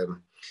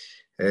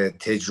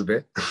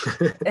tecrübe.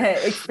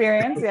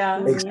 Experience, yeah.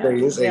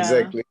 Experience, Yeah.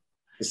 exactly.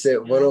 It's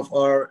one of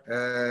our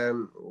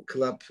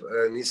club,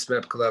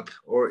 NeedsMap club,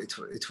 or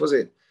it was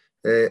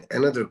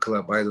another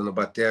club, I don't know,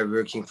 but they are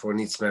working for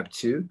NeedsMap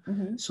too.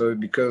 Mm-hmm. So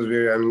because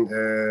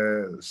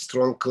we're,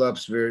 strong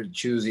clubs, we're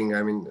choosing.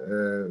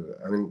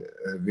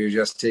 We're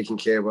just taking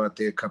care about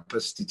their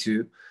capacity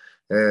to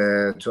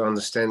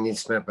understand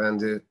NeedsMap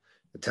and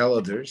tell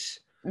others.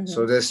 Mm-hmm.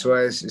 So that's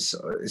why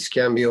it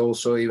can be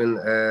also even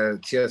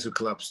theater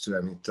clubs too.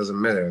 I mean, it doesn't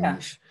matter. Yeah. I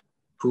mean,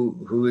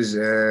 who is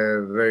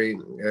very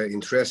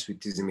interested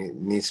with this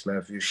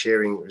NeedsMap, you're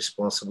sharing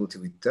responsibility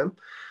with them.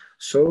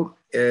 So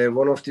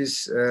one of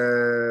these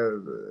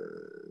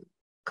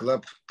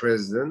club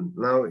president,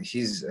 now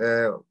he's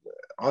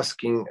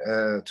asking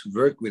to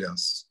work with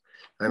us.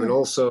 I mean,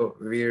 also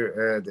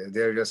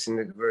they're just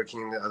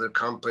working in the other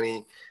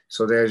company,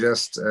 so they're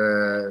just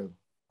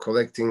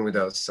collecting with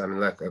us. I mean,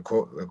 like a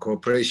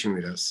cooperation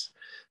with us.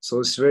 So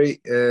it's very,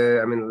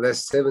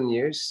 last 7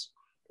 years,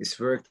 it's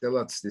worked a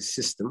lot, this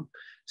system.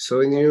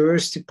 So in the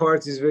university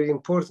part is very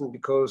important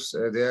because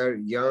they are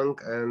young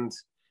and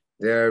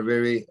they are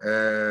very,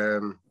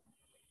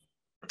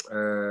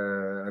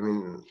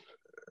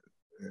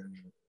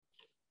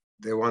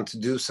 they want to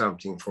do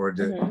something for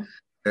the,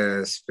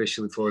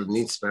 especially for the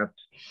NeedsMap,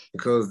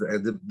 because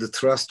the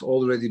trust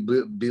already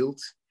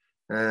built,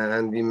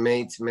 and we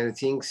made many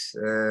things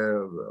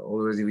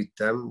already with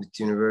them, with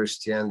the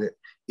university and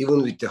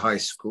even with the high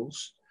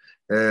schools.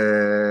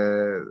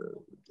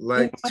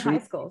 Like high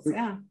schools,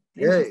 yeah.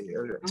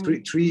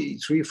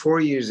 4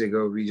 years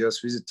ago, we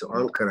just visited to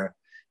Ankara.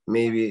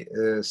 Maybe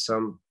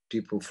some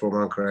people from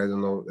Ankara, I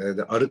don't know,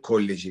 the Arı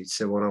College, it's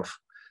one of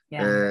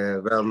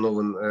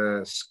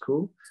well-known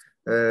school.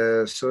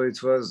 So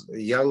it was,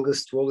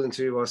 youngest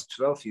volunteer was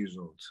 12 years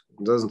old,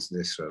 doesn't it,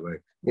 Esra?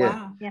 Like,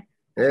 wow.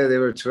 Yeah, they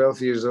were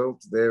 12 years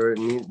old. They were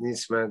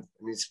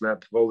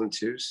NeedsMap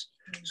volunteers.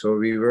 So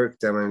we worked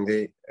them, and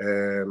they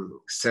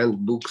sent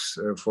books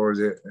for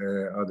the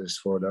others,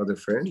 for the other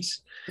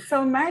friends.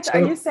 So, Mert,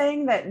 are you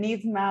saying that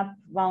NeedsMap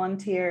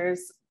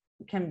volunteers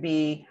can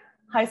be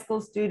high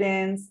school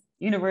students,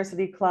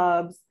 university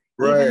clubs,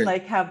 even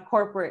like have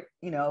corporate,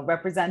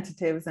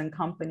 representatives and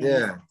companies?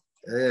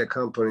 Yeah,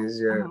 companies,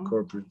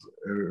 corporate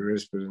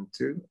representative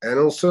too. And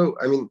also,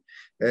 I mean,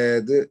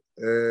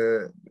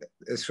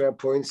 Esra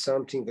points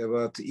something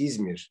about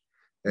Izmir.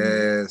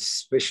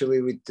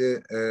 Especially with the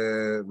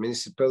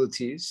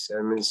municipalities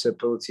and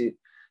municipalities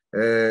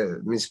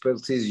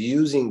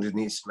using the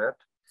NeedsMap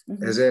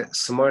as a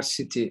smart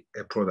city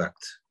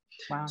product.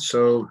 Wow.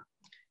 So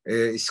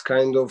it's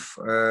kind of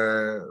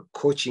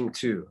coaching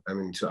too. I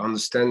mean, to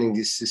understanding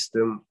this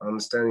system,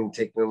 understanding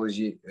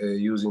technology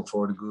using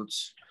for the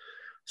goods.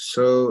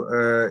 So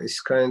it's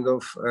kind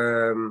of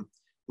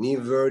new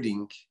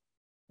wording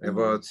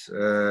about,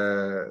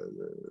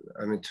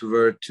 to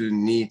word to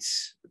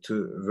needs, to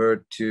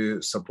word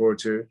to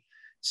supporter.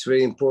 It's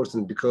very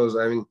important because,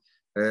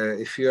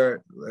 if you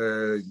are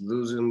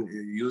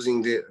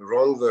using the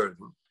wrong word,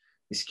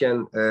 this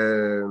can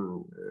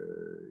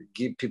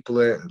give people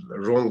a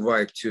wrong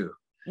vibe too.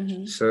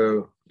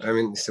 So I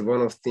mean, so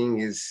one of thing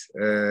is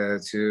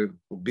to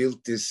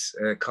build this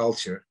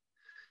culture.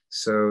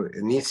 So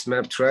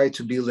NeedsMap try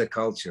to build a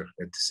culture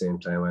at the same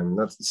time.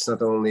 It's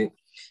not only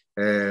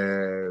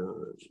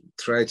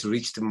try to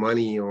reach the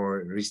money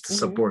or reach the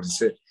support. It's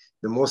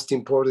the most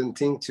important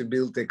thing to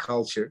build a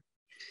culture.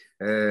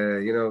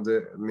 You know,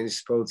 the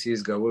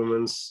municipalities,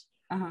 governments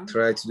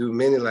try to do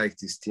many like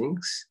these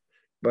things.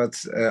 But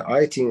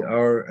I think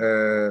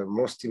our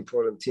most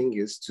important thing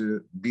is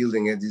to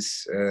building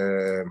this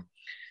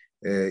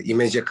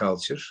image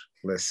culture,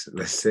 let's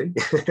say.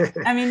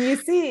 I mean, you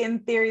see in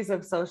theories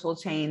of social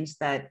change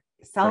that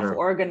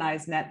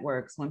self-organized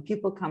networks, when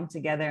people come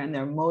together and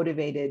they're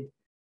motivated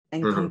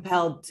and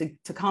compelled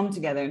to come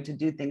together and to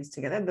do things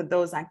together, that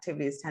those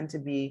activities tend to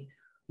be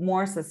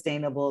more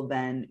sustainable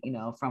than, you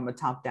know, from a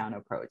top-down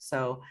approach.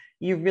 So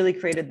you've really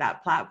created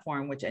that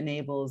platform which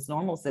enables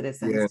normal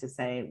citizens to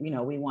say, you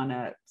know, we want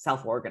to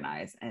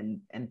self-organize and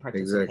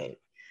participate. Exactly.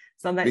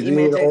 So that we're you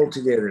doing may it all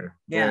together.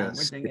 Yeah,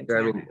 we're doing it together.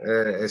 I mean,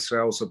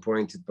 Esra also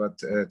pointed, but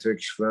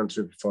Turkish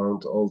Philanthropy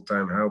Fund all the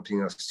time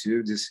helping us to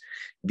do this.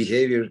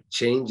 Behavior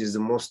change is the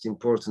most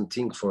important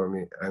thing for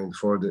me. I mean,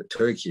 for the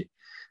Turkey.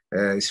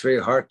 It's very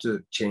hard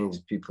to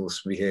change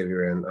people's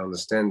behavior and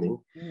understanding.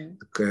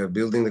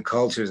 Building the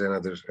culture is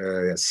another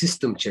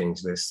system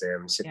change, let's say. I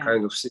mean, it's a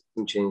kind of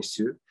system change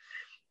too.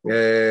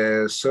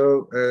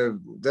 So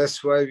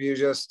that's why we're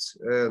just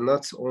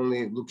not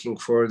only looking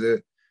for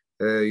the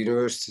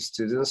university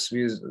students,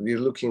 we're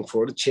looking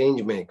for the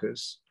change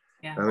makers.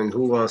 I mean,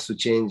 who wants to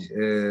change,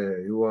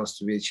 who wants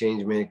to be a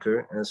change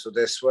maker? And so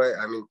that's why,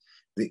 I mean,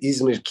 the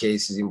Izmir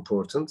case is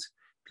important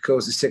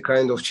because it's a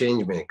kind of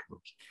change making.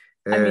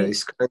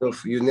 It's kind of,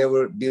 you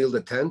never build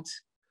a tent.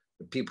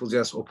 People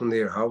just open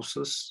their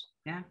houses.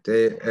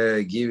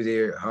 They give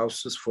their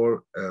houses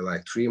for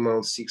like 3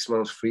 months, 6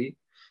 months free.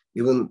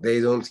 Even they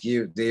don't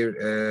give their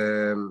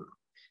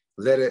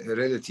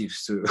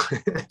relatives to,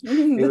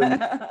 even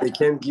they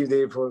can't give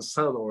their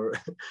son or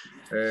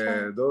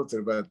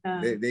daughter, but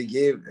they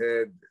gave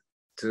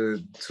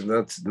to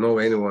not know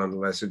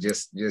anyone. So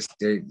just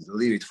they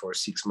leave it for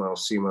 6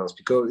 months, 3 months,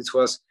 because it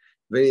was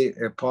very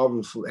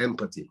powerful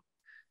empathy.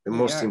 The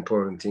most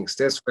important things.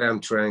 That's why I'm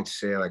trying to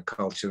say, like,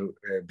 culture,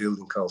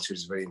 building culture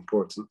is very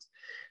important.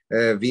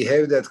 We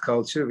have that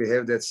culture, we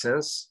have that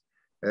sense.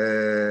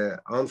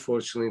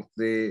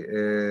 Unfortunately,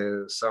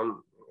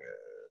 some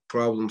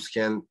problems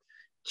can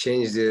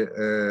change the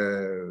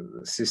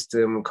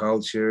system,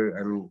 culture.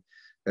 I mean,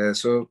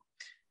 so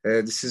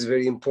this is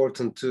very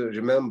important to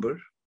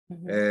remember,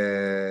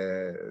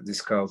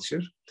 this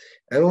culture.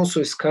 And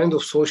also it's kind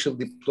of social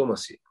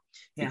diplomacy.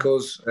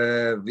 Because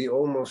we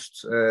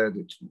almost,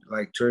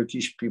 like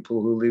Turkish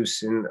people who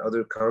lives in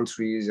other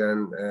countries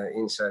and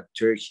inside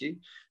Turkey,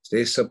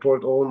 they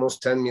support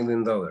almost $10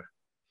 million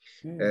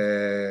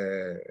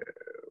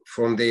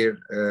from their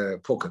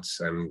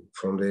pockets. I mean,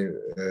 from their...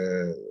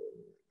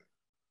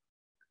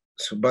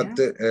 but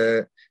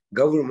the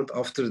government,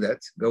 after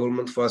that,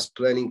 government was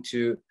planning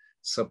to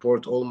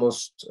support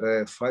almost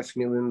 $5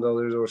 million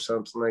or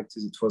something like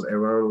this. It was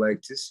around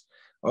like this.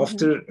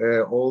 After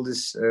all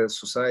this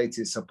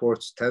society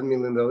supports $10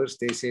 million,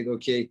 they said,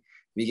 okay,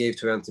 we gave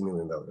 $20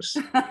 million.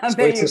 So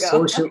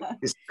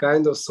it's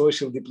kind of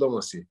social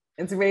diplomacy.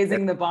 It's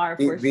raising the bar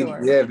for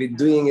sure. Yeah, we're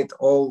doing it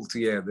all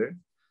together.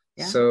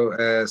 So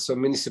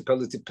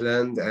municipality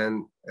planned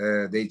and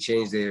they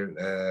changed their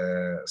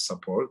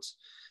support.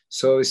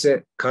 So it's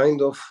a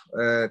kind of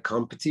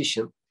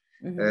competition.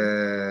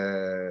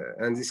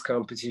 And this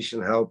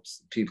competition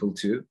helps people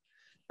too.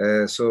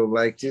 So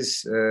like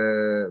this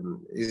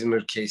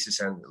Izmir cases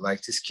and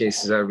like these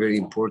cases are very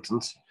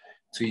important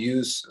to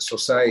use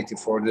society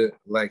for the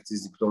like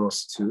this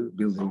diplomacy too,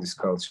 building this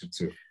culture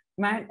too.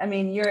 Mert, I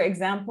mean, your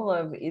example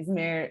of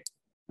Izmir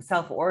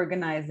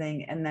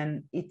self-organizing and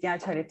then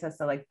İhtiyaç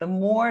Haritası, like the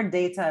more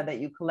data that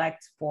you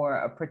collect for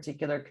a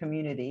particular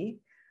community,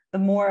 the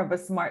more of a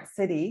smart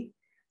city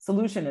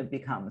solution it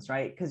becomes,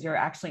 right? Because you're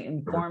actually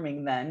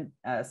informing then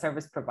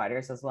service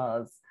providers as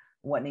well as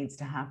what needs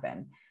to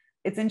happen.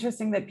 It's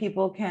interesting that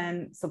people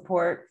can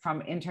support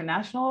from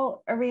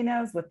international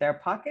arenas with their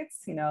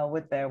pockets, you know,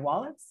 with their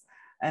wallets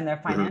and their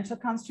financial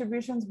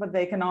contributions, but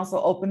they can also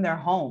open their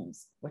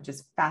homes, which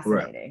is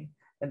fascinating.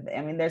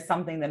 I mean, there's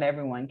something that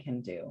everyone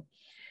can do.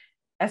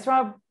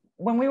 Esra,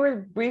 when we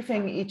were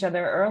briefing each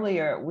other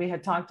earlier, we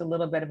had talked a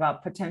little bit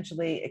about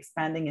potentially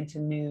expanding into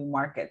new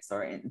markets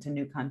or into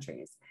new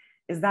countries.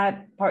 Is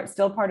that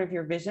still part of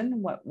your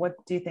vision? What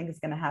do you think is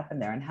going to happen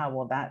there and how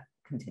will that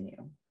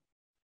continue?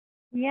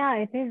 Yeah,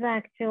 it is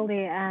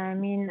actually. I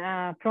mean,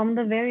 from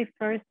the very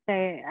first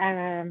day,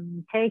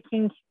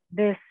 taking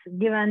this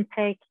give and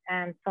take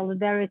and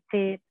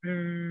solidarity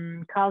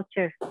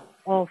culture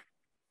of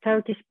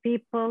Turkish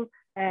people,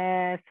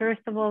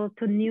 first of all,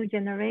 to new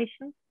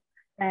generations,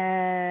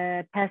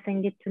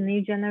 passing it to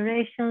new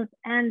generations,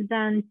 and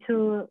then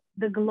to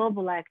the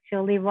global.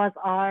 Actually, was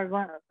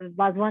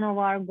one of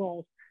our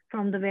goals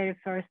from the very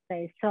first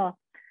day. So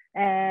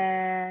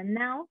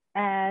now,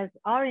 as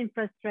our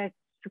infrastructure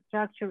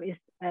is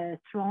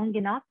strong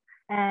enough,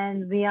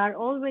 and we are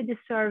already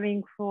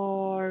serving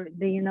for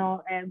the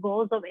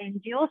goals of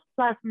NGOs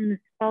plus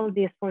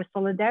municipalities for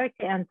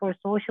solidarity and for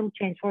social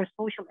change, for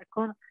social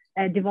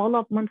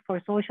development,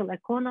 for social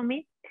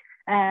economy.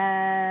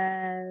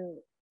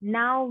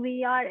 Now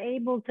we are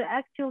able to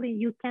actually,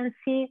 you can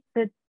see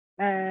the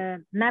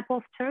map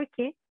of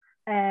Turkey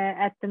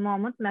at the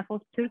moment, map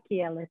of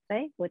Turkey, let's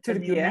say, with the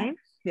new name.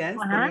 Yes,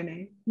 the new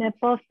name. Map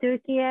of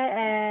Turkey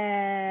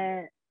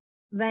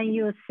when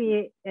you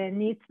see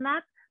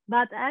NeedsMap,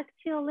 but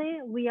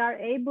actually we are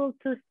able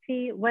to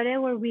see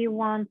wherever we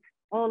want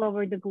all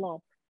over the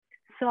globe.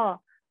 So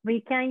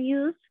we can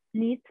use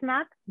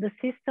NeedsMap, the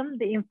system,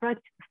 the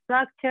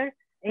infrastructure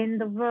in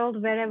the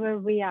world wherever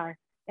we are.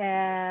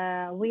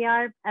 We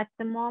are at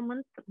the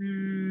moment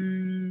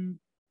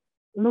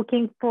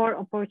looking for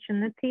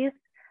opportunities.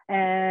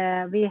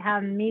 We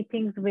have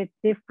meetings with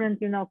different,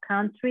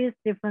 countries,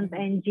 different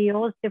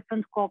NGOs,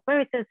 different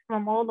cooperatives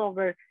from all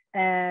over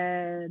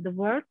the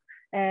world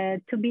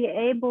to be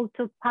able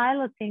to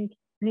piloting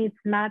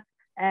NeedsMap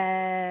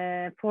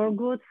for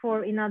good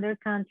for in other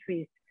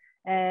countries.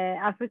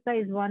 Africa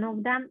is one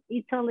of them.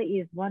 Italy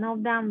is one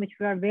of them, which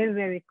we are very,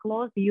 very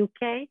close.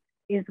 UK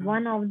is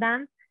one of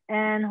them.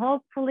 And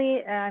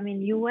hopefully,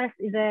 US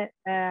is a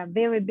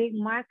very big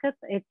market.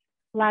 It's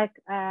like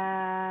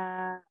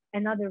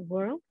another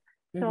world.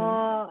 So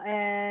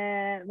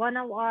one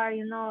of our,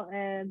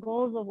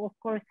 goals of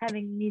course,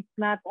 having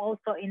NeedsMap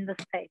also in the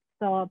States.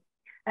 So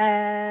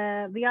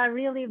we are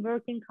really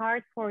working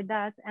hard for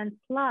that. And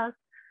plus,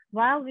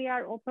 while we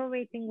are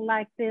operating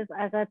like this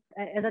as a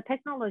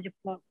technology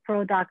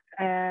product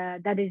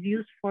that is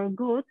used for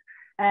good,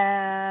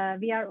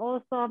 we are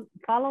also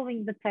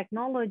following the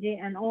technology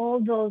and all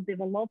those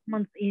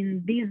developments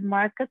in these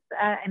markets,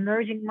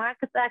 emerging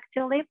markets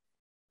actually,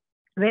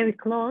 very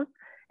close.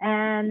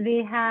 And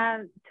we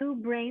have two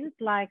brains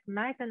like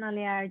Mert and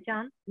Ali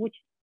Ercan, which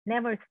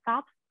never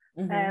stops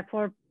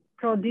for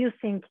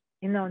producing,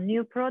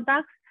 new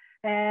products.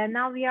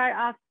 Now we are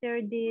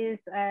after this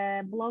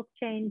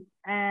blockchain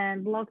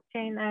and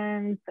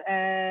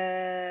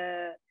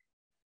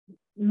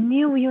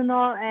new,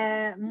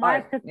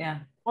 market.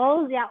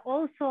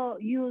 Also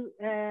use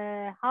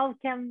how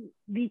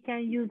we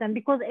can use them,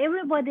 because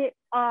everybody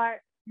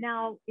are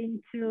now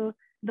into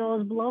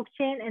those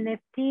blockchain,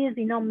 NFTs,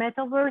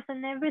 metaverse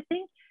and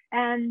everything.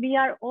 And we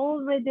are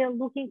already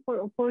looking for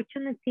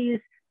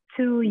opportunities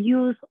to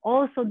use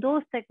also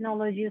those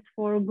technologies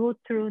for good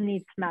through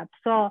NeedsMap.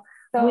 So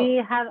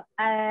we have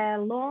a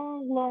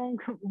long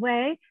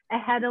way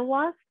ahead of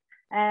us,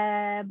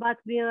 but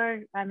we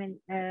are,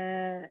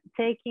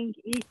 taking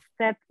each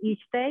step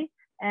each day.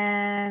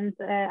 And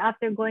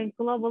after going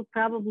global,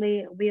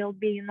 probably we'll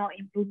be,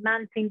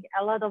 implementing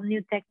a lot of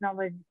new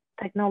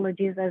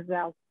technologies as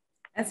well.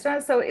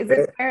 Esra, so is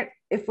it fair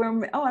if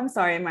we're, I'm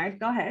sorry, Mert,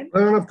 go ahead.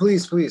 No,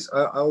 please.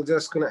 I'll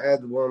just gonna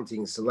add one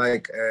thing. So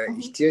like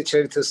İhtiyaç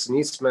Haritası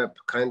NeedsMap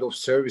kind of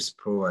service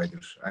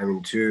provider.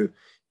 To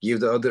give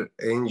the other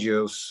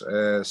NGOs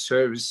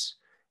service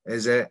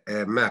as a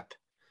map.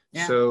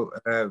 Yeah. So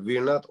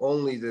we're not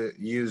only the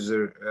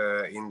user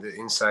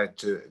inside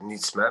the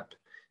NeedsMap,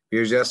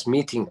 we're just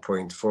meeting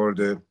point for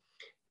the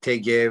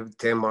TGEV,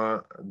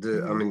 TEMA,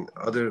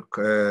 other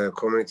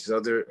communities,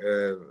 other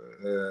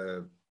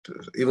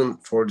even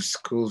for the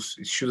schools.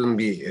 It shouldn't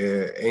be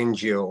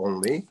NGO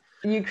only.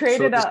 You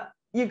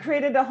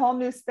created a whole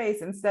new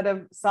space. Instead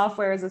of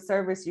software as a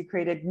service, you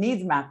created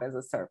NeedsMap as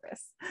a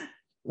service.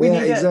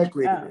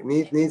 Exactly.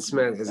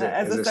 NeedsMap as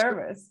a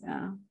service.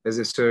 Yeah. As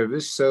a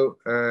service. So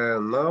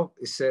now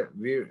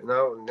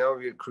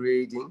we're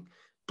creating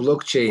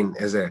blockchain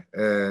as a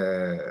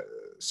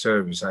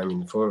service.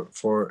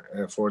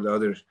 For the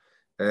other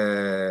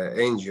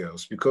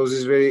NGOs, because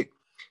it's very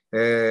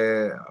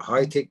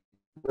high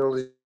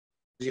technology,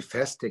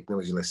 fast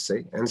technology, let's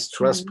say, and it's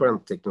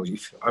transparent technology.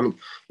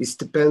 It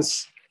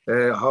depends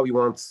how you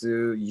want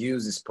to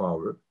use this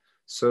power.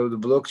 So the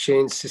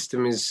blockchain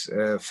system is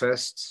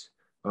fast,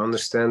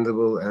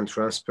 understandable, and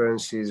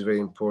transparency is very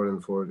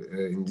important for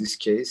in this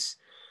case.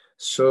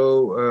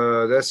 So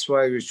that's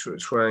why we're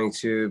trying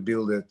to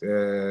build that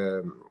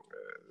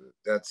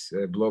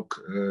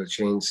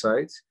blockchain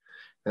site,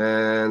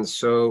 and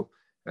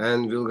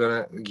we're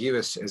gonna give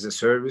us as a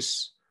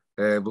service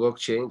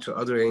blockchain to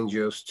other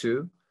NGOs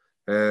too,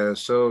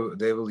 so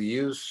they will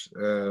use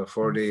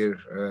for their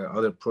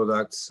other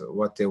products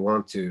what they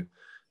want to,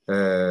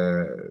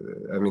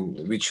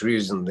 which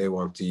reason they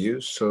want to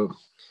use. So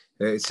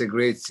it's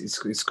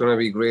gonna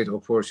be a great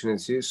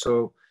opportunity.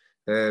 So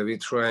we're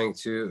trying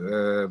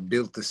to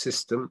build the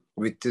system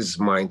with this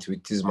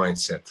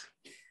mindset.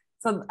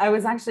 So I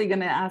was actually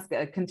going to ask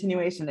a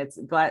continuation.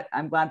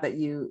 I'm glad that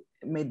you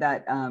made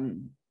that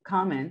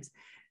comment.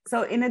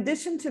 So in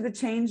addition to the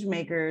change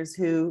makers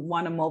who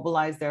want to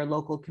mobilize their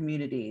local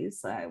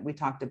communities, we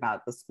talked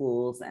about the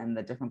schools and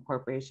the different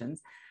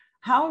corporations.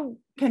 How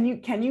can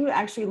you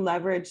actually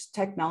leverage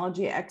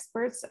technology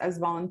experts as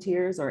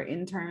volunteers or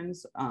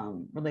interns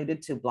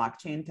related to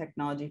blockchain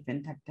technology,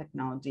 fintech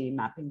technology,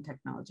 mapping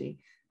technology?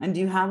 And do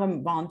you have a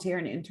volunteer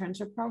and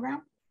internship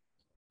program?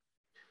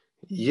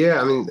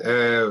 Yeah, I mean,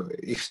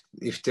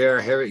 if they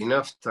have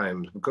enough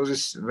time, because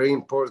it's very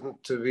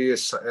important to be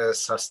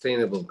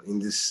sustainable in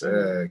this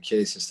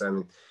cases. I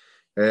mean,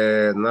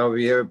 now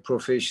we have a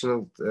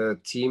professional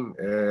team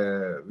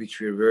which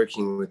we're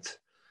working with.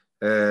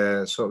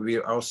 So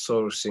we're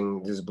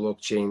outsourcing this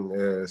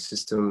blockchain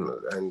system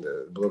and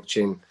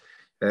blockchain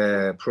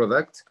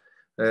product.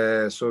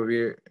 So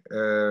we're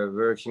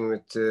working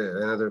with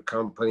another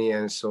company,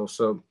 and it's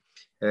also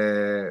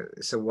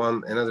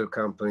another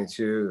company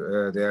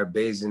too. They are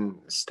based in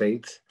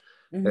state,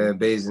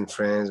 based in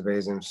France,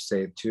 based in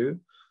state too.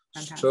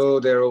 Fantastic. So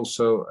they're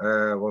also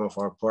one of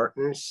our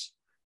partners,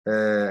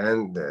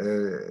 and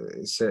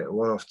it's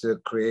one of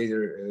the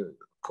creator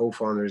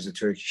co-founders of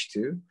Turkish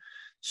too.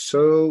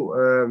 So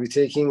we're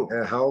taking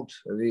help,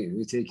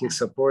 we're taking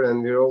support,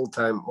 and we're all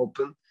time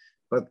open.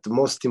 But the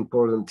most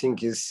important thing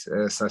is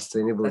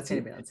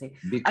sustainability.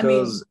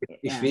 Because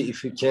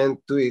if we can't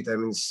do it, I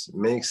mean, it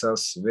makes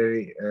us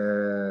very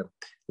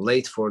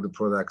late for the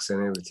products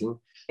and everything.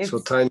 So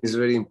time is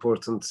very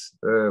important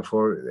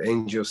for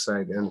NGO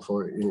side and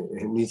for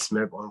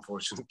NeedsMap,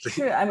 unfortunately.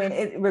 True. I mean,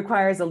 it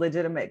requires a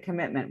legitimate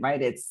commitment,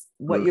 right? It's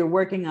what you're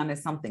working on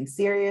is something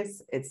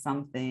serious. It's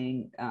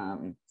something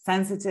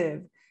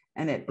sensitive.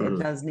 And it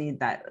does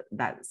need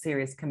that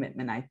serious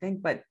commitment, I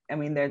think. But I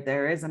mean,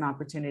 there is an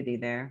opportunity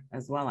there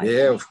as well. I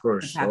think, of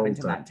course. To tap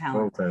into that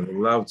talent. We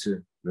love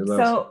to.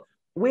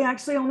 We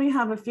actually only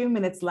have a few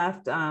minutes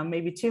left,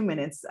 maybe 2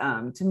 minutes,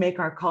 to make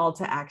our call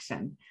to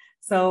action.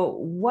 So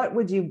what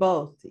would you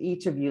both,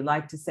 each of you,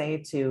 like to say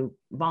to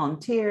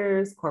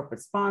volunteers,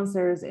 corporate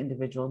sponsors,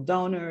 individual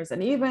donors,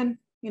 and even,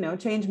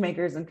 change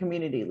makers and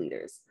community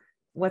leaders?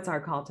 What's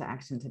our call to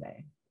action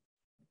today?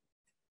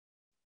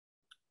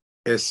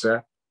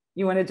 Esra.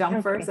 You want to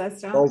jump first,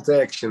 Esra? Call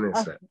to action,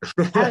 Esra.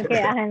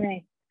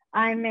 Okay,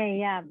 I may,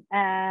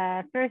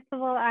 yeah. First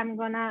of all, I'm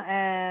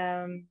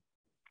gonna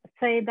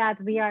say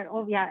that we are,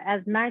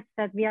 as Mert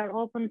said, we are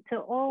open to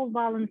all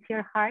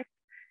volunteer hearts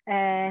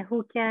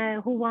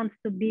who wants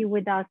to be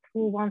with us,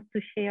 who wants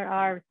to share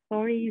our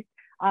stories,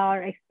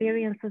 our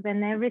experiences,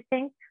 and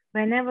everything.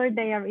 Whenever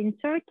they are in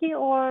Turkey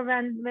or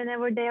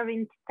whenever they are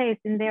in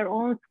states, in their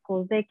own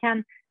schools, they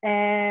can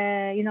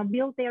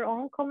build their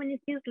own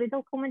communities,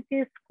 little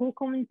communities, school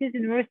communities,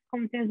 university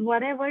communities,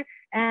 whatever,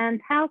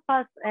 and help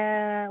us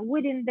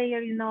within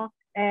their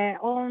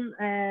own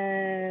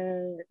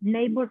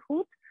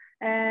neighborhood,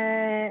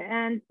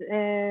 and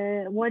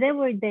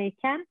whatever they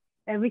can,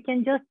 we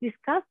can just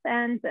discuss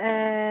and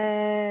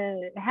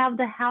have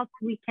the help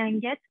we can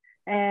get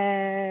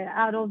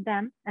out of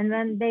them. And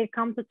when they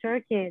come to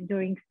Turkey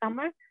during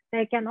summer,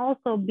 they can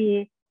also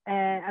be,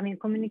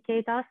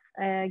 communicate us,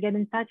 get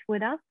in touch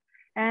with us.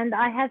 And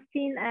I have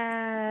seen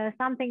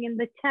something in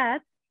the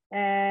chat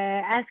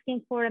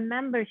asking for a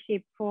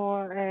membership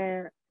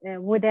for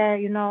with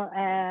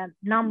a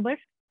number,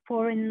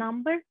 foreign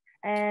number.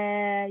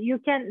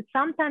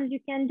 Sometimes you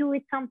can do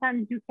it,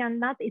 sometimes you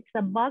cannot. It's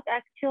a bug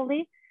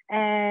actually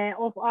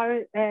of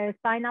our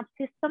sign up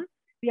system.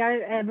 We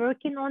are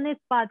working on it,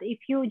 but if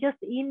you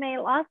just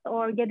email us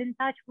or get in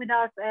touch with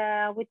us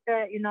with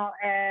the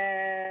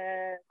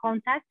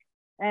contact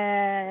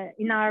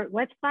in our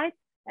website,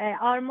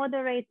 our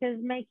moderators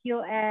make you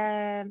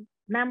a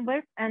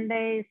member and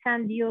they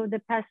send you the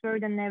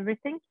password and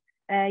everything.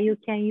 You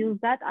can use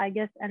that, I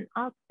guess. And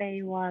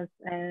Alpay was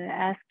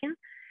asking.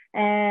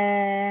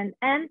 And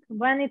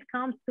when it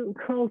comes to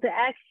call to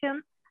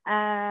action,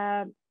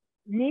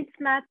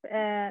 NeedsMap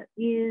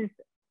is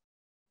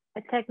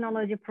a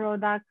technology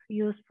product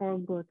used for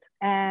good,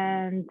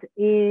 and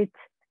it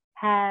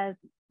has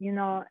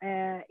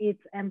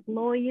its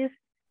employees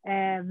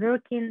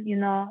working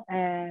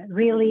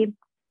really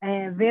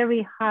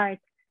very hard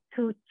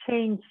to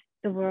change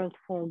the world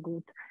for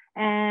good.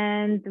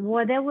 And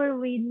whatever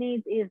we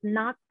need is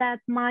not that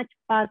much,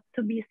 but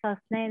to be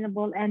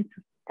sustainable and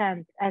to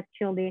stand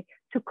actually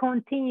to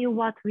continue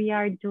what we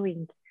are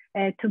doing,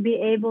 to be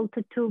able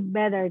to do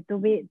better, to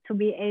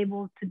be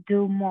able to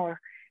do more.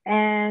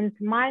 And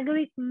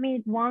Margaret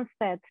Mead once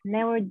said,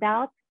 never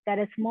doubt that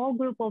a small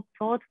group of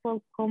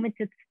thoughtful,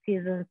 committed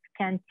citizens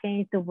can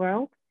change the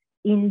world.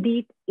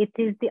 Indeed, it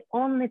is the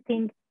only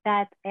thing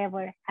that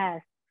ever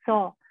has.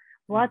 So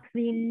what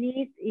we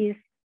need is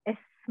a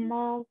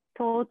small,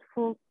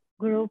 thoughtful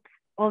group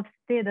of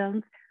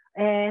students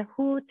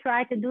who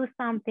try to do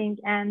something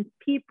and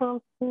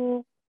people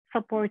who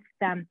support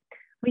them.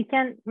 We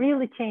can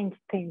really change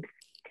things.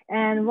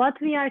 And what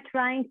we are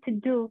trying to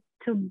do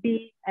to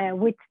be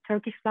with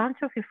Turkish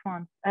Philanthropy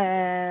Fund,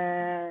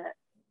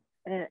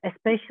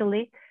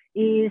 especially,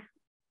 is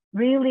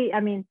really,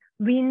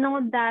 we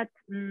know that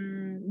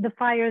the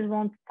fires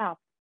won't stop.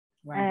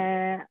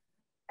 Right.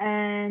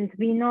 And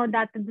we know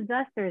that the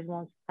disasters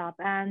won't stop.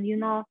 And,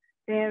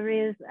 there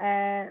is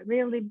a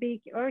really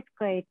big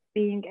earthquake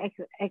being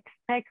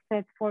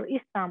expected for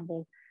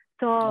Istanbul.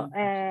 So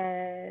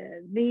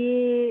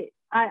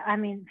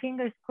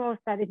fingers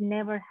crossed that it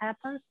never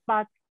happens,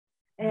 but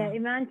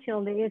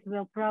eventually it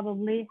will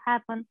probably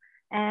happen.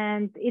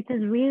 And it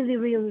is really,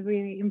 really,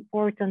 really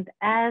important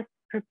as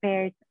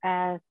prepared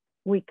as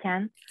we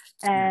can.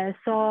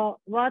 So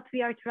what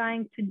we are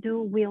trying to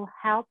do will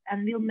help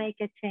and will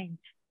make a change.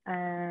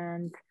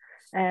 And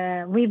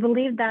we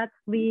believe that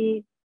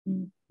we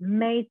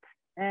made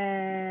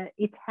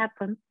it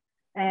happen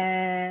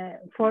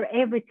for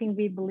everything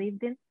we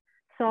believed in.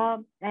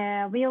 So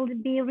we'll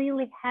be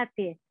really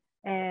happy.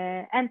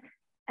 And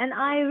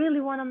I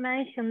really want to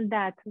mention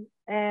that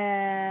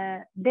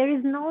there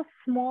is no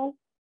small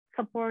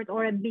support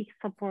or a big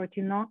support,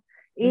 you know.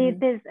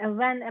 It is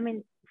when, I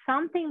mean,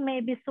 something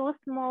may be so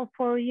small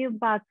for you,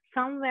 but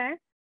somewhere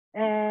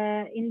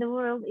in the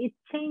world, it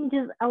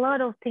changes a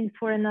lot of things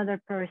for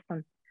another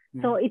person.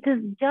 So it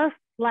is just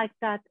like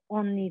that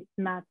on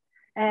NeedsMap.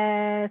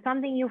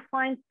 Something you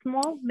find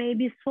small may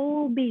be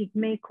so big,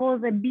 may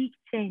cause a big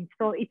change.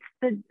 So it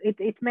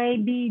may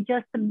be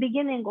just the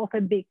beginning of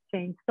a big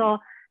change. So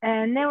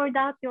never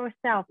doubt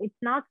yourself.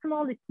 It's not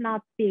small, it's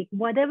not big.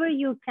 Whatever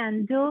you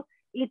can do,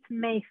 it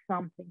makes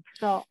something.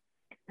 So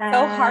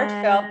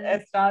heartfelt,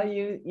 Esra.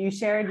 You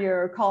shared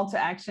your call to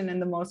action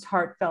in the most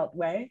heartfelt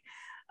way.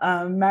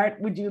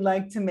 Mert, would you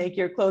like to make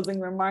your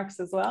closing remarks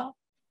as well?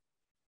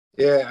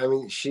 Yeah, I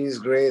mean, she's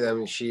great. I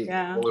mean, she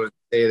already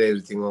said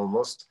everything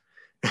almost.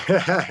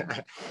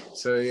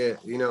 So yeah,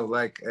 you know,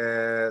 like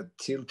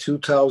till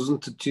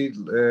 2000 to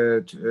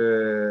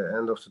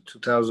end of the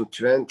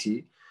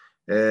 2020,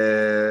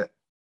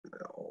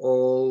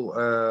 all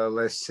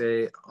let's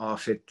say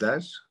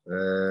afetler,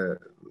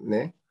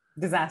 ne?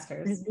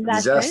 Disasters.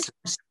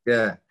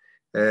 Yeah.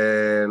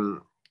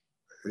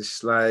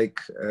 It's like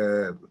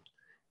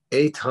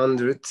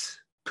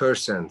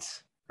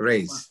 800%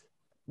 raised.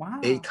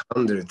 Wow.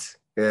 800,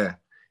 yeah,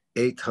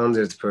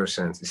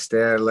 800%. It's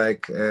there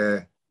like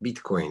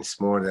bitcoins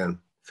more than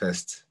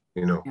fast,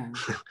 you know. Yeah.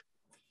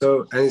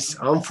 So, and it's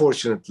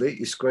unfortunately,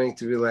 it's going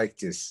to be like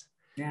this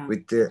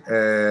with the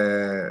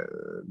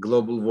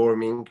global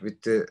warming,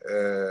 with the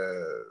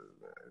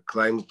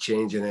climate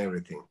change and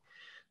everything.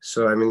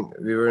 So, I mean,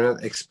 we were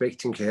not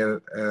expecting to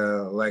have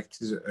like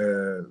this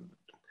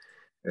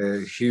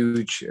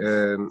huge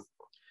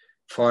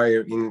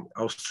fire in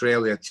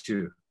Australia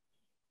too.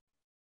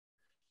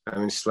 I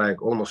mean, it's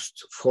like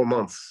almost 4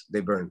 months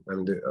they burn. I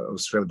mean,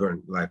 Australia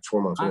burned like 4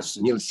 months,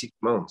 almost nearly 6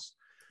 months.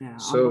 Yeah,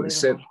 so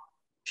it's a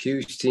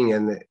huge thing.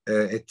 And at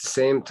the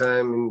same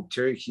time in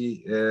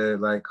Turkey,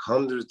 like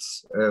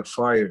hundreds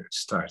fire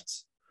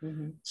starts.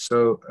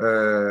 So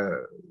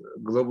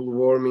global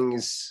warming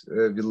is,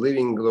 we live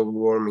in global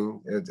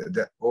warming.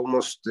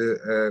 Almost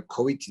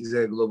COVID is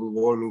a global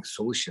warming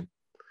solution.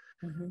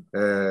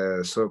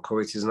 So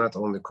COVID is not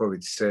only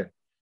COVID,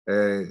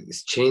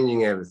 it's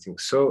changing everything.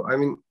 So, I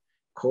mean,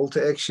 call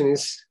to action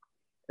is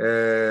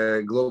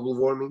global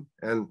warming,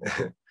 and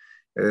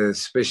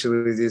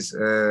especially this,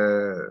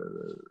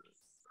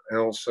 and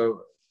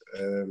also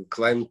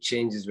climate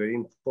change is very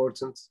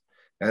important.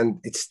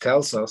 And it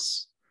tells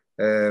us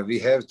we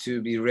have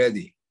to be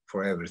ready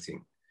for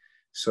everything.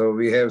 So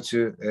we have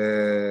to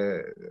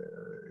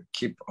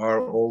keep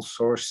our old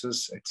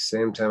sources at the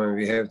same time, and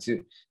we have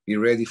to be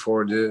ready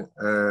for the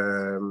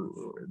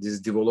these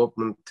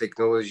development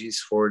technologies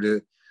for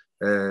the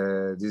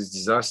these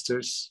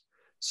disasters.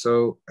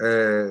 So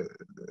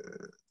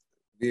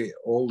we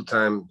all the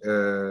time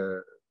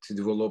to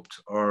develop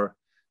our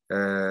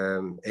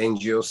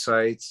NGO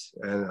sites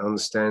and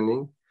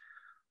understanding.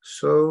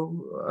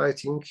 So I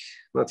think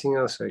nothing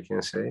else I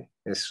can say,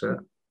 Esra.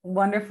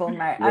 Wonderful,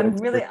 Mert.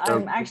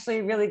 I'm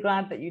actually really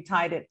glad that you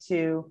tied it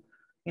to,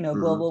 you know,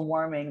 global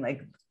warming.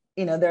 Like,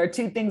 you know, there are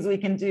two things we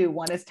can do.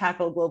 One is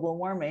tackle global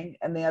warming,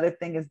 and the other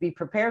thing is be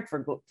prepared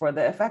for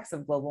the effects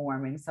of global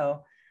warming.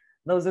 So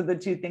those are the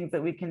two things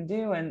that we can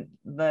do. And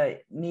the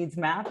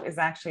NeedsMap is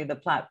actually the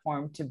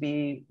platform to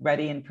be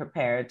ready and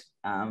prepared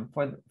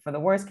for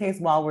the worst case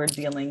while we're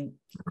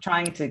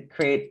trying to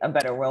create a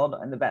better world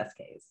in the best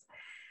case.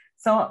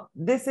 So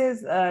this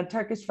is a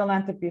Turkish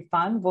philanthropy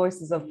fund,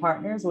 Voices of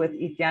Partners with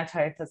İhtiyaç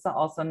Haritası,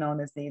 also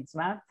known as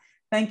NeedsMap.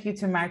 Thank you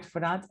to Mert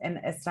Fırat and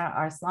Esra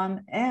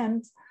Arslan,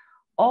 and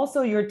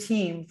also your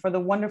team for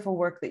the wonderful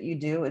work that you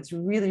do. It's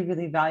really,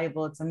 really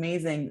valuable. It's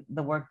amazing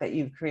the work that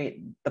you've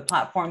created, the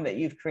platform that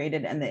you've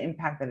created, and the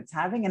impact that it's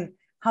having, and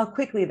how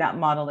quickly that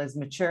model is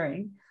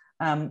maturing.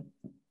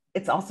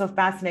 It's also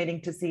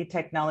fascinating to see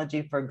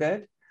technology for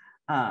good.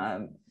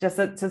 Just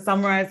to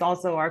summarize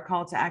also our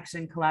call to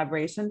action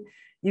collaboration,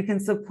 you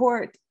can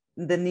support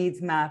the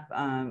NeedsMap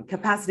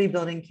capacity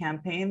building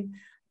campaign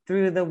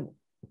through the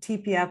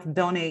TPF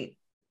Donate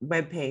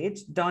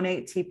webpage,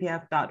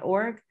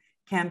 donate.tpf.org,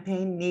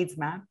 campaign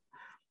NeedsMap.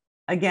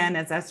 Again,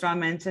 as Esra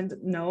mentioned,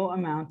 no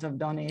amount of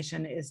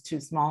donation is too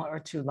small or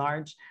too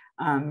large.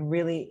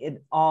 Really,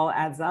 it all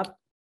adds up.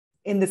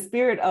 In the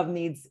spirit of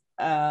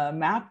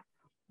NeedsMap,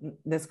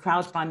 this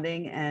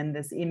crowdfunding and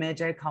this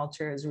image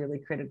culture is really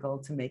critical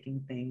to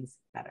making things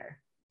better.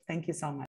 Thank you so much.